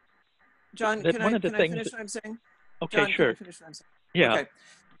 John, can I finish what I'm saying? Okay, John, sure. Can you finish what I'm saying? Yeah. Okay.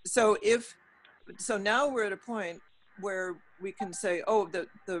 So now we're at a point where we can say, oh, the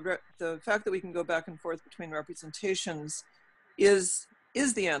fact that we can go back and forth between representations is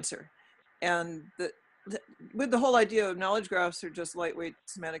the answer. And with the whole idea of knowledge graphs are just lightweight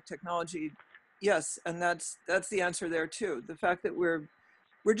semantic technology, yes, and that's the answer there too. The fact that we're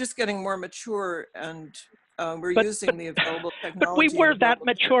just getting more mature, and we're using the available technology. But we were that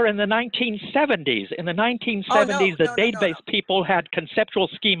mature in the 1970s. In the 1970s, the database people had conceptual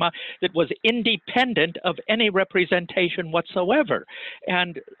schema that was independent of any representation whatsoever.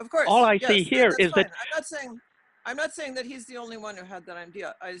 And of course, all I see here is fine. that I'm not saying that he's the only one who had that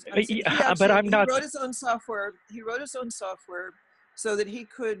idea. He wrote his own software. He wrote his own software so that he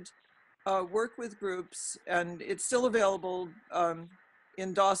could work with groups, and it's still available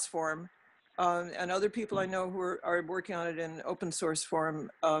in DOS form. And other people I know who are working on it in open source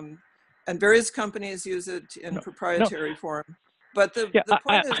form, and various companies use it in proprietary form. But the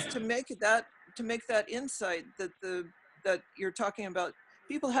point is to make that insight that you're talking about.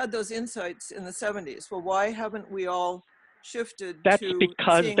 People had those insights in the 70s. Well, why haven't we all shifted That's to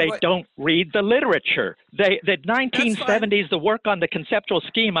because they don't read the literature. The 1970s, the work on the conceptual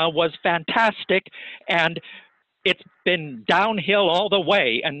schema was fantastic, and it's been downhill all the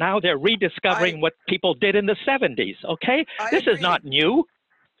way, and now they're rediscovering what people did in the 70s, okay? This is not new.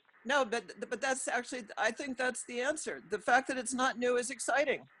 No, but that's actually, I think that's the answer. The fact that it's not new is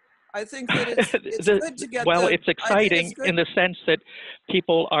exciting. I think that it's good to get it's exciting in the sense that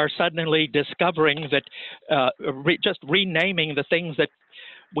people are suddenly discovering that just renaming the things that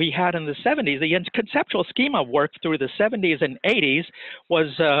we had in the 70s, the conceptual schema work through the 70s and 80s was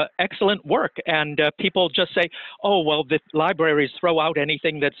excellent work. And people just say, oh, well, the libraries throw out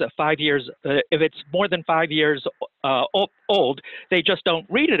anything that's 5 years, if it's more than 5 years old, they just don't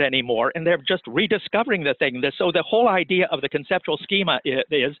read it anymore. And they're just rediscovering the thing. So the whole idea of the conceptual schema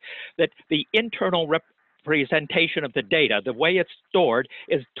is that the internal representation of the data, the way it's stored,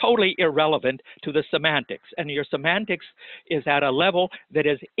 is totally irrelevant to the semantics. And your semantics is at a level that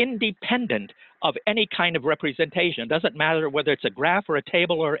is independent of any kind of representation. It doesn't matter whether it's a graph or a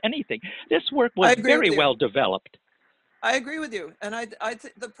table or anything. This work was very well developed. I agree with you. And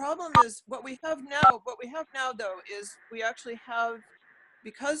the problem is what we have now though, is we actually have,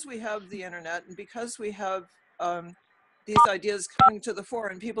 because we have the internet and because we have these ideas coming to the fore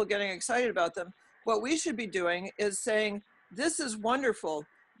and people getting excited about them, what we should be doing is saying, this is wonderful.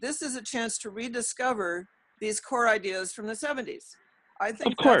 This is a chance to rediscover these core ideas from the 70s. I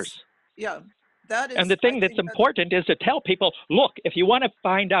think of course. Yeah, that is. And the thing that's important is to tell people, look, if you want to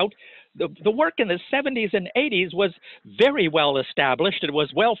find out, the work in the 70s and 80s was very well established. It was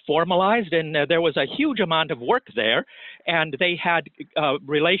well formalized, and there was a huge amount of work there. And they had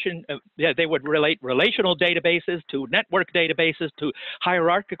they would relate relational databases to network databases to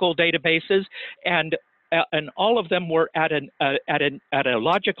hierarchical databases, and all of them were at a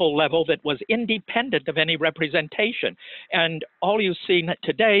logical level that was independent of any representation. And all you've seen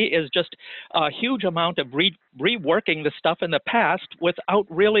today is just a huge amount of reworking the stuff in the past without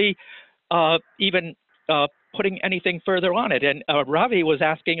really even putting anything further on it. And Ravi was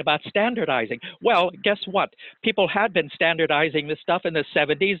asking about standardizing. Well, guess what? People had been standardizing this stuff in the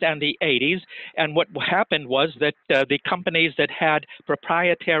 70s and the 80s. And what happened was that the companies that had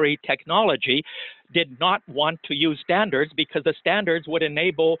proprietary technology did not want to use standards because the standards would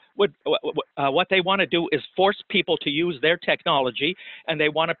enable, what they want to do is force people to use their technology, and they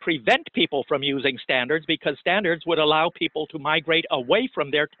want to prevent people from using standards because standards would allow people to migrate away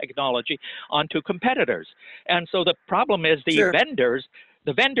from their technology onto competitors. And so the problem is the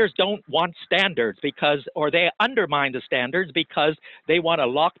vendors don't want standards or they undermine the standards because they want to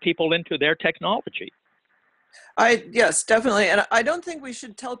lock people into their technology. Yes, definitely. And I don't think we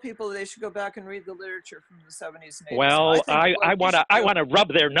should tell people they should go back and read the literature from the 70s and 80s. Well, I want to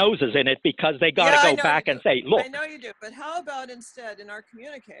rub their noses in it because they got to go back and say, look. I know you do. But how about instead in our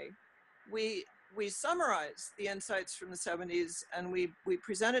communique, we summarize the insights from the 70s and we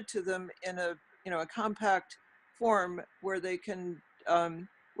present it to them in a compact form where they can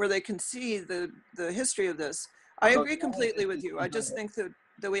see the history of this. I agree completely with you. I just think that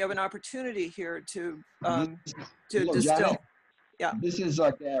we have an opportunity here to distill. Janet, yeah. This is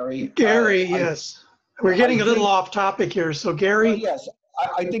Gary. Gary, yes. We're getting a little off topic here. So Gary? Yes,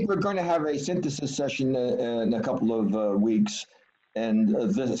 I think we're going to have a synthesis session in a couple of weeks, and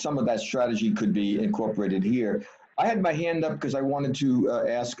some of that strategy could be incorporated here. I had my hand up because I wanted to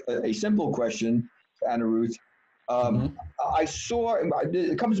ask a simple question to Anirudh. I saw,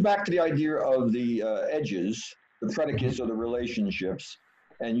 it comes back to the idea of the edges, the predicates or the relationships,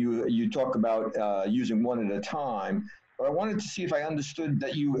 and you talk about using one at a time. But I wanted to see if I understood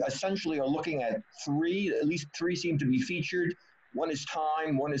that you essentially are looking at at least three seem to be featured. One is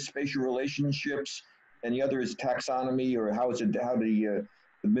time, one is spatial relationships, and the other is taxonomy, or how the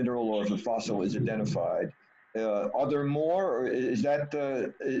mineral or the fossil is identified. Are there more, or is that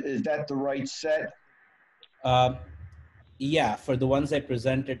the right set? Yeah, for the ones I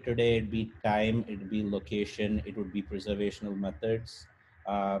presented today, it'd be time, it'd be location, it would be preservational methods.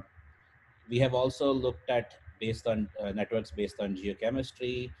 We have also looked at based on networks based on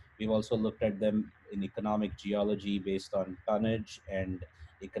geochemistry. We've also looked at them in economic geology based on tonnage and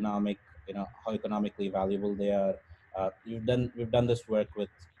economic, how economically valuable they are. We've done this work with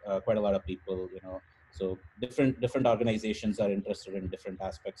quite a lot of people, so different organizations are interested in different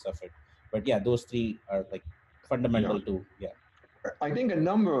aspects of it. But yeah, those three are like fundamental to, I think a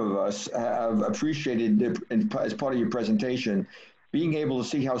number of us have appreciated, as part of your presentation, being able to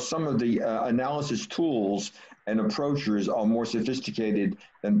see how some of the analysis tools and approaches are more sophisticated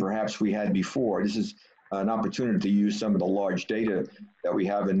than perhaps we had before. This is an opportunity to use some of the large data that we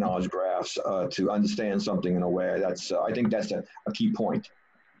have in knowledge graphs to understand something in a way that's, I think that's a key point.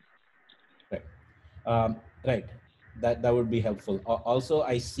 Right. Right. That would be helpful. Also,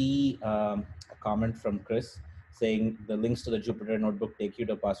 I see a comment from Chris saying the links to the Jupyter notebook take you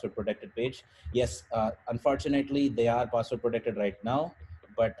to a password protected page. Yes, unfortunately, they are password protected right now,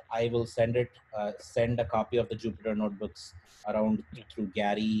 but I will send a copy of the Jupyter notebooks around through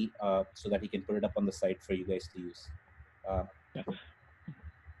Gary so that he can put it up on the site for you guys to use.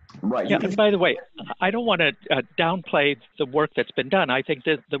 right. Yeah, and by the way, I don't want to downplay the work that's been done. I think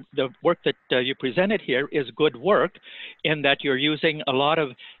that the work that you presented here is good work in that you're using a lot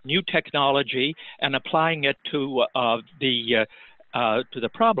of new technology and applying it to the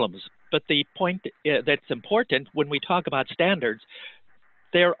problems. But the point that's important when we talk about standards,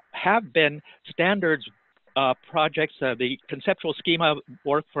 there have been standards projects, the conceptual schema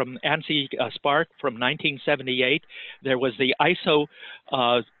work from ANSI Spark from 1978. There was the ISO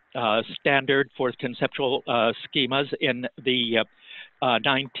standard for conceptual schemas in the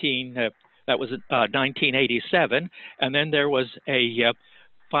 1987, and then there was a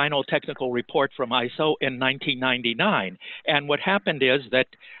final technical report from ISO in 1999. And what happened is that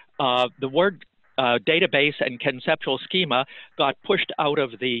the word database and conceptual schema got pushed out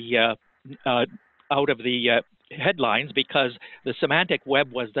of the headlines because the semantic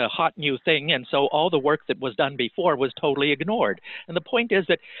web was the hot new thing, and so all the work that was done before was totally ignored. And the point is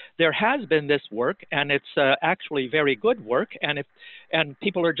that there has been this work, and it's actually very good work, and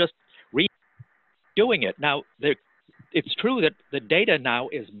people are just redoing it. Now, it's true that the data now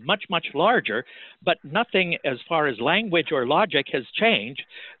is much, much larger, but nothing as far as language or logic has changed.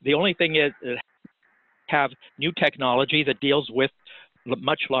 The only thing is have new technology that deals with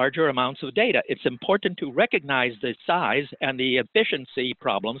much larger amounts of data. It's important to recognize the size and the efficiency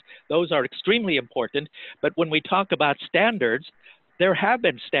problems. Those are extremely important. But when we talk about standards, there have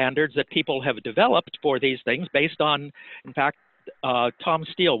been standards that people have developed for these things based on, in fact, Tom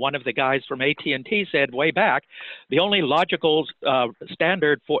Steele, one of the guys from AT&T, said way back, the only logical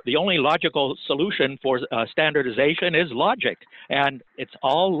solution for standardization is logic, and it's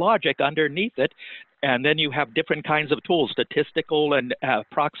all logic underneath it. And then you have different kinds of tools, statistical and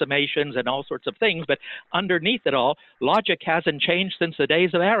approximations and all sorts of things. But underneath it all, logic hasn't changed since the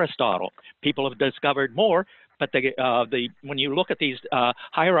days of Aristotle. People have discovered more, but when you look at these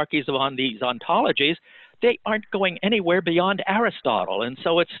hierarchies on these ontologies, they aren't going anywhere beyond Aristotle. And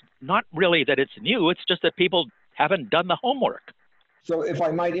so it's not really that it's new, it's just that people haven't done the homework. So if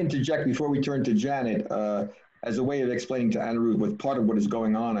I might interject before we turn to Janet, as a way of explaining to Anirudh what part of what is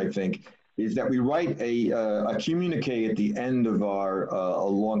going on, I think, is that we write a communique at the end of our a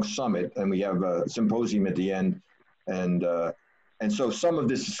long summit, and we have a symposium at the end. And so some of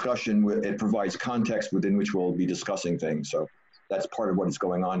this discussion, it provides context within which we'll be discussing things. So that's part of what is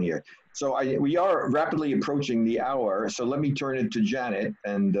going on here. So we are rapidly approaching the hour. So let me turn it to Janet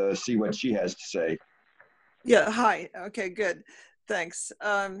and see what she has to say. Yeah, hi. Okay, good. Thanks.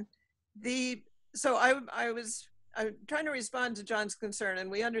 I'm trying to respond to John's concern,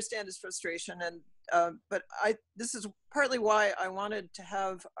 and we understand his frustration. And but this is partly why I wanted to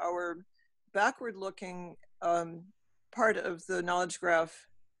have our backward-looking part of the knowledge graph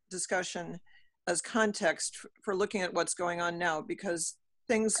discussion as context for looking at what's going on now, because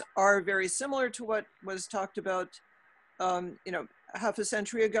things are very similar to what was talked about, half a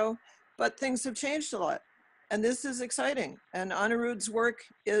century ago, but things have changed a lot, and this is exciting. And Anirudh's work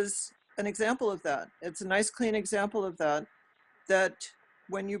is an example of that. It's a nice, clean example of that, that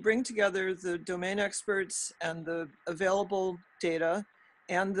when you bring together the domain experts and the available data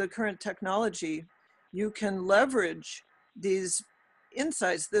and the current technology, you can leverage these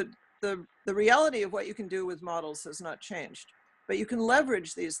insights. The reality of what you can do with models has not changed, but you can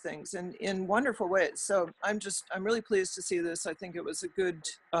leverage these things in wonderful ways. So I'm really pleased to see this. I think it was a good,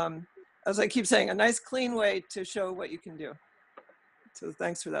 as I keep saying, a nice, clean way to show what you can do. So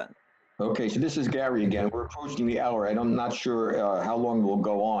thanks for that. Okay, so this is Gary again. We're approaching the hour, and I'm not sure how long we'll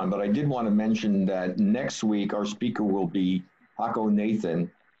go on, but I did want to mention that next week our speaker will be Hako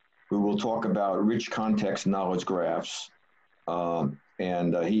Nathan, who will talk about rich context knowledge graphs. I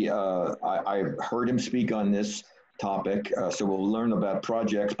heard him speak on this topic, so we'll learn about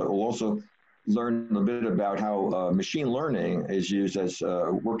projects, but we'll also learn a bit about how machine learning is used as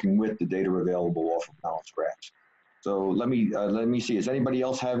working with the data available off of knowledge graphs. So let me see. Does anybody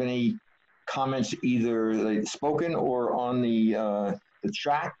else have any comments, either spoken or on the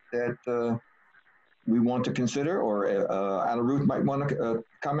chat, that we want to consider, or Anirudh might want to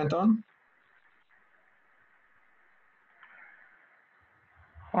comment on?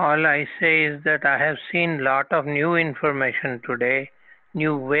 All I say is that I have seen a lot of new information today,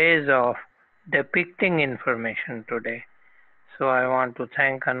 new ways of depicting information today. So I want to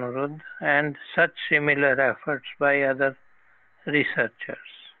thank Anirudh and such similar efforts by other researchers.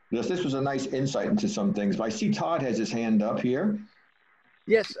 Yes, this was a nice insight into some things. I see Todd has his hand up here.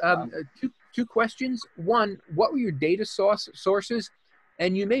 Yes, two questions. One, what were your data sources?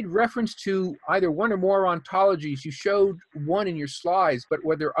 And you made reference to either one or more ontologies. You showed one in your slides, but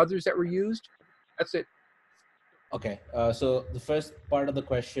were there others that were used? That's it. Okay, so the first part of the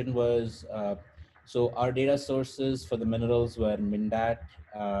question was, so our data sources for the minerals were MINDAT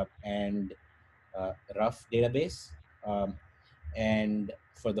and rough database, and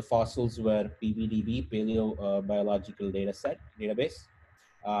for the fossils were PBDB, Paleo Biological Data Set database.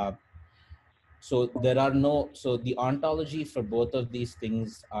 Uh, so there are no, so the ontology for both of these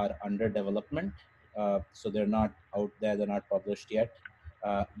things are under development. So they're not out there, they're not published yet,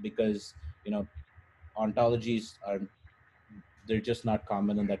 because, you know, ontologies are, they're just not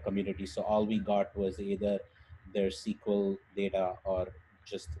common in that community. So all we got was either their SQL data or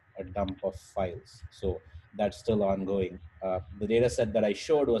just a dump of files. So that's still ongoing. The data set that I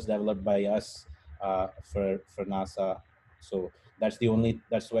showed was developed by us for NASA. So that's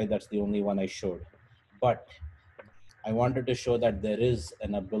why that's the only one I showed. But I wanted to show that there is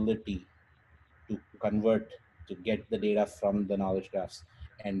an ability to convert, to get the data from the knowledge graphs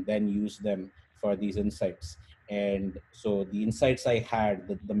and then use them for these insights. And so the insights I had,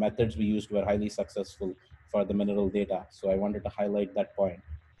 the methods we used were highly successful for the mineral data. So I wanted to highlight that point.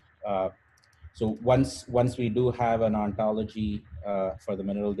 Uh, so once we do have an ontology for the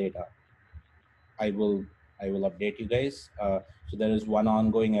mineral data, I will update you guys. So there is one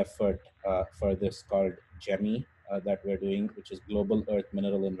ongoing effort for this called GEMI that we're doing, which is Global Earth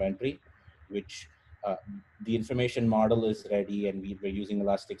Mineral Inventory, which the information model is ready, and we're using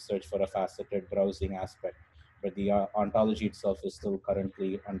Elasticsearch for a faceted browsing aspect, but the ontology itself is still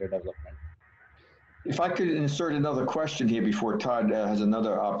currently under development. If I could insert another question here before Todd has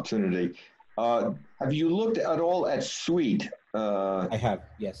another opportunity. Have you looked at all at Suite? I have,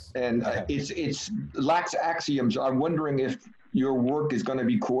 yes. And I have. it's lacks axioms. I'm wondering if your work is going to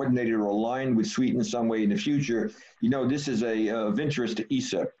be coordinated or aligned with Suite in some way in the future. You know, this is of interest to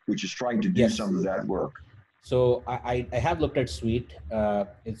ESIP, which is trying to do Yes. some of that work. So I have looked at Suite. I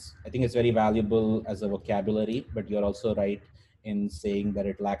think it's very valuable as a vocabulary, but you're also right in saying that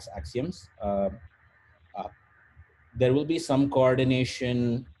it lacks axioms. There will be some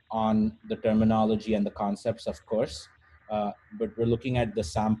coordination on the terminology and the concepts, of course, but we're looking at the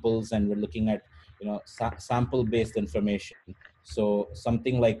samples, and we're looking at, you know, sample-based information. So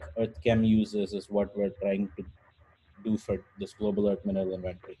something like EarthChem uses is what we're trying to do for this global Earth mineral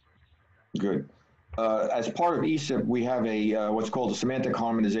inventory. Good. As part of ESIP, we have a what's called a semantic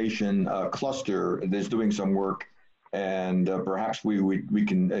harmonization cluster that's doing some work, and perhaps we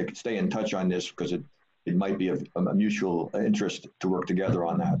can stay in touch on this because it might be of a mutual interest to work together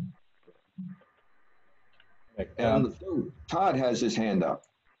on that. Right. And Todd has his hand up.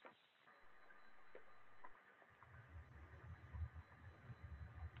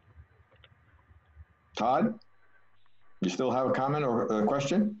 Todd, you still have a comment or a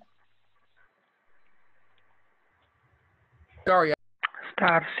question? Sorry.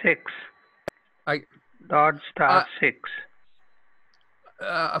 Star 6. I Star 6.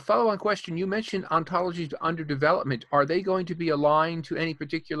 A follow-on question. You mentioned ontologies under development. Are they going to be aligned to any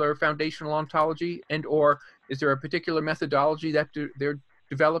particular foundational ontology, and or is there a particular methodology that they're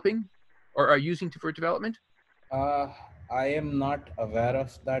developing or are using for development? I am not aware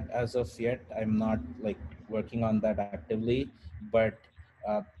of that as of yet. I'm not like working on that actively, but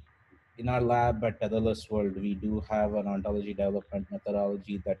in our lab at Tetherless World, we do have an ontology development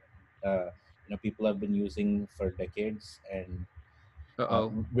methodology that people have been using for decades, and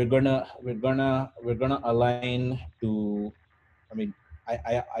we're gonna align to. I mean,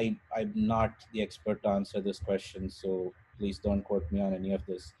 I'm not the expert to answer this question, so please don't quote me on any of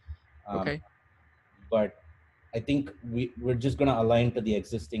this. Okay. But I think we're just going to align to the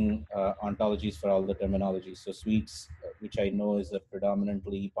existing ontologies for all the terminologies. So Suites, which I know is a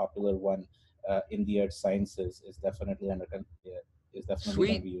predominantly popular one in the earth sciences, is definitely going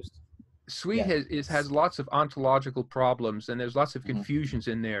to be used. Suite has lots of ontological problems, and there's lots of confusions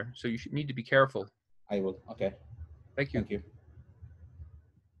in there. So you should need to be careful. I will. Okay. Thank you. Thank you.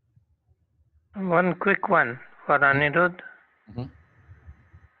 One quick one for Anirudh.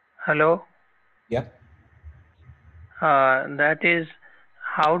 Hello? Yep. That is,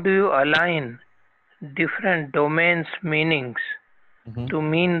 how do you align different domains' meanings to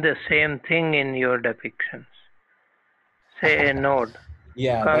mean the same thing in your depictions? Say a node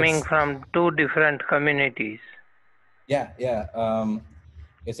coming from two different communities. Yeah.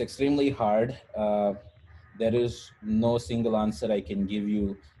 It's extremely hard. There is no single answer I can give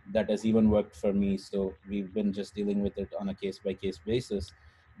you that has even worked for me. So we've been just dealing with it on a case-by-case basis.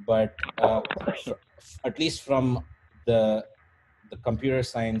 But at least from the computer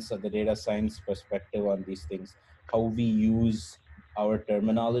science or the data science perspective on these things, how we use our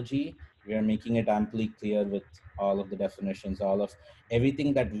terminology, we are making it amply clear with all of the definitions. All of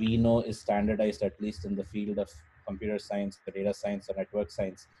everything that we know is standardized, at least in the field of computer science or data science or network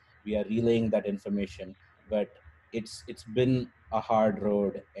science, we are relaying that information. But it's been a hard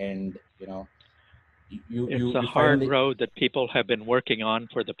road, and It's a you hard finally. road that people have been working on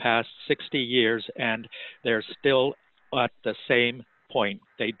for the past 60 years, and they're still at the same point.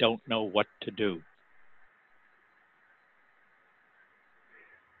 They don't know what to do.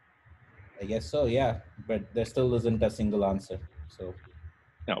 I guess so, yeah, but there still isn't a single answer. So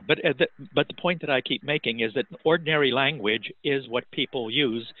No, but the point that I keep making is that ordinary language is what people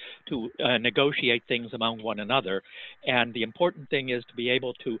use to negotiate things among one another, and the important thing is to be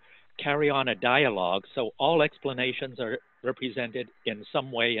able to carry on a dialogue. So all explanations are represented in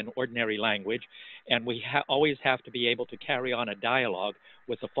some way in ordinary language, and we always have to be able to carry on a dialogue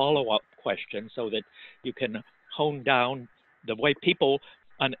with a follow-up question so that you can hone down the way people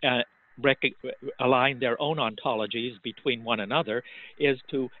align their own ontologies between one another, is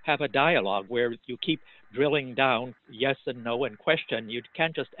to have a dialogue where you keep drilling down yes and no and question. You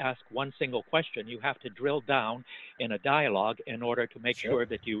can't just ask one single question. You have to drill down in a dialogue in order to make sure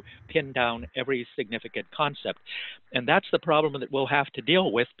that you pin down every significant concept. And that's the problem that we'll have to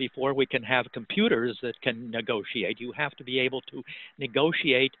deal with before we can have computers that can negotiate. You have to be able to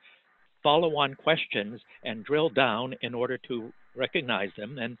negotiate follow-on questions and drill down in order to recognize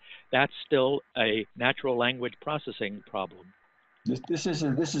them, and that's still a natural language processing problem. This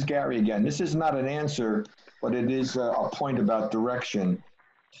is Gary again. This is not an answer, but it is a point about direction.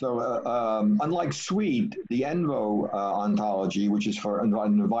 So unlike Sweet, the ENVO ontology, which is for an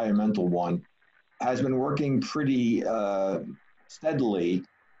environmental one, has been working pretty steadily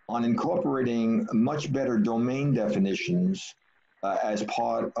on incorporating much better domain definitions as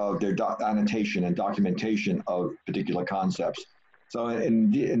part of their annotation and documentation of particular concepts. So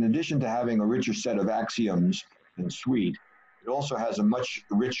in addition to having a richer set of axioms in Sweet, it also has a much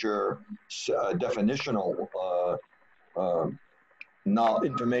richer definitional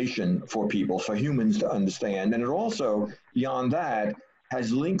information for people, for humans to understand. And it also, beyond that,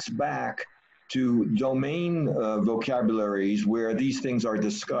 has links back to domain vocabularies where these things are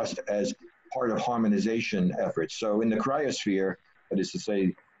discussed as part of harmonization efforts. So in the cryosphere, that is to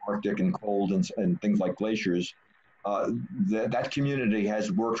say, Arctic and cold and things like glaciers, that community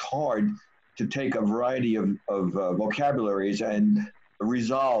has worked hard to take a variety of vocabularies and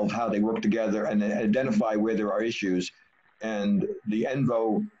resolve how they work together and identify where there are issues. And the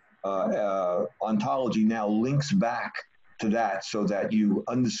ENVO ontology now links back to that so that you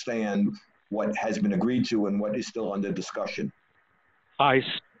understand what has been agreed to and what is still under discussion. I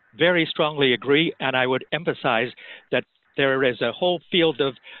very strongly agree, and I would emphasize that there is a whole field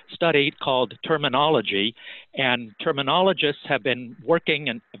of study called terminology, and terminologists have been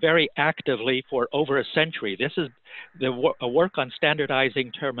working very actively for over a century. This is a work on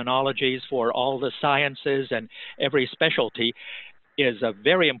standardizing terminologies for all the sciences and every specialty is a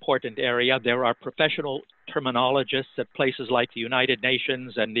very important area. There are professional terminologists at places like the United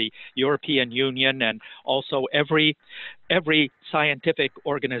Nations and the European Union, and also every scientific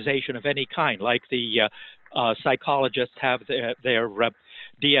organization of any kind, like the psychologists have their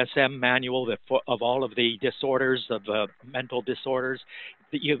DSM manual of all of the disorders, of mental disorders.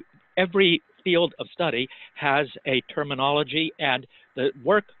 Every field of study has a terminology, and the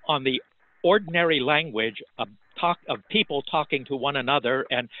work on the ordinary language of people talking to one another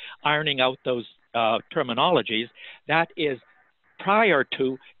and ironing out those terminologies, that is prior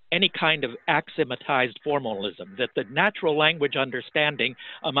to any kind of axiomatized formalism, that the natural language understanding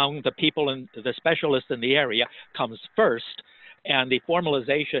among the people and the specialists in the area comes first, and the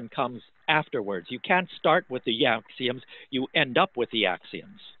formalization comes afterwards. You can't start with the axioms, you end up with the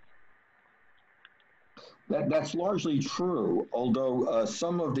axioms. That's largely true, although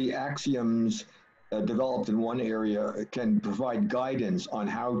some of the axioms developed in one area can provide guidance on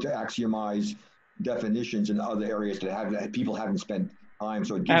how to axiomize definitions in other areas that people haven't spent time.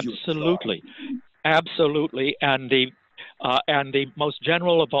 So it gives absolutely, absolutely, and the most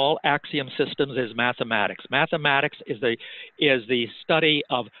general of all axiom systems is mathematics. Mathematics is the study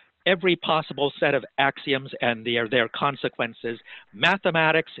of every possible set of axioms and their consequences.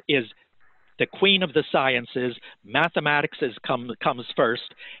 Mathematics is the queen of the sciences. Mathematics comes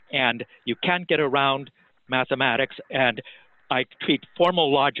first, and you can't get around mathematics. And I treat formal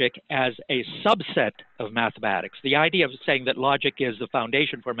logic as a subset of mathematics. The idea of saying that logic is the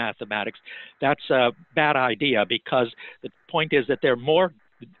foundation for mathematics, that's a bad idea, because the point is that there are more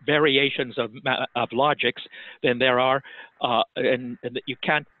variations of logics than there are, and that you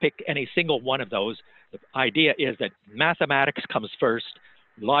can't pick any single one of those. The idea is that mathematics comes first.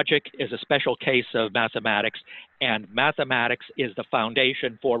 Logic is a special case of mathematics, and mathematics is the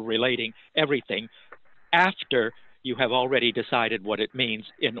foundation for relating everything. after you have already decided what it means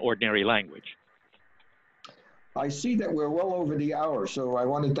in ordinary language? I see that we're well over the hour, so I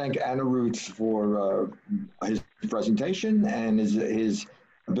want to thank Anirudh for his presentation and his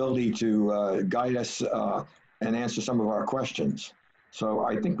ability to guide us and answer some of our questions. So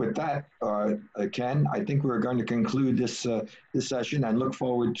I think with that, Ken, I think we're going to conclude this session and look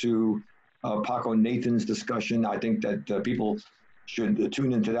forward to Paco Nathan's discussion. I think that people should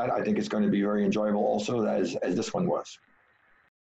tune into that. I think it's going to be very enjoyable also, as this one was.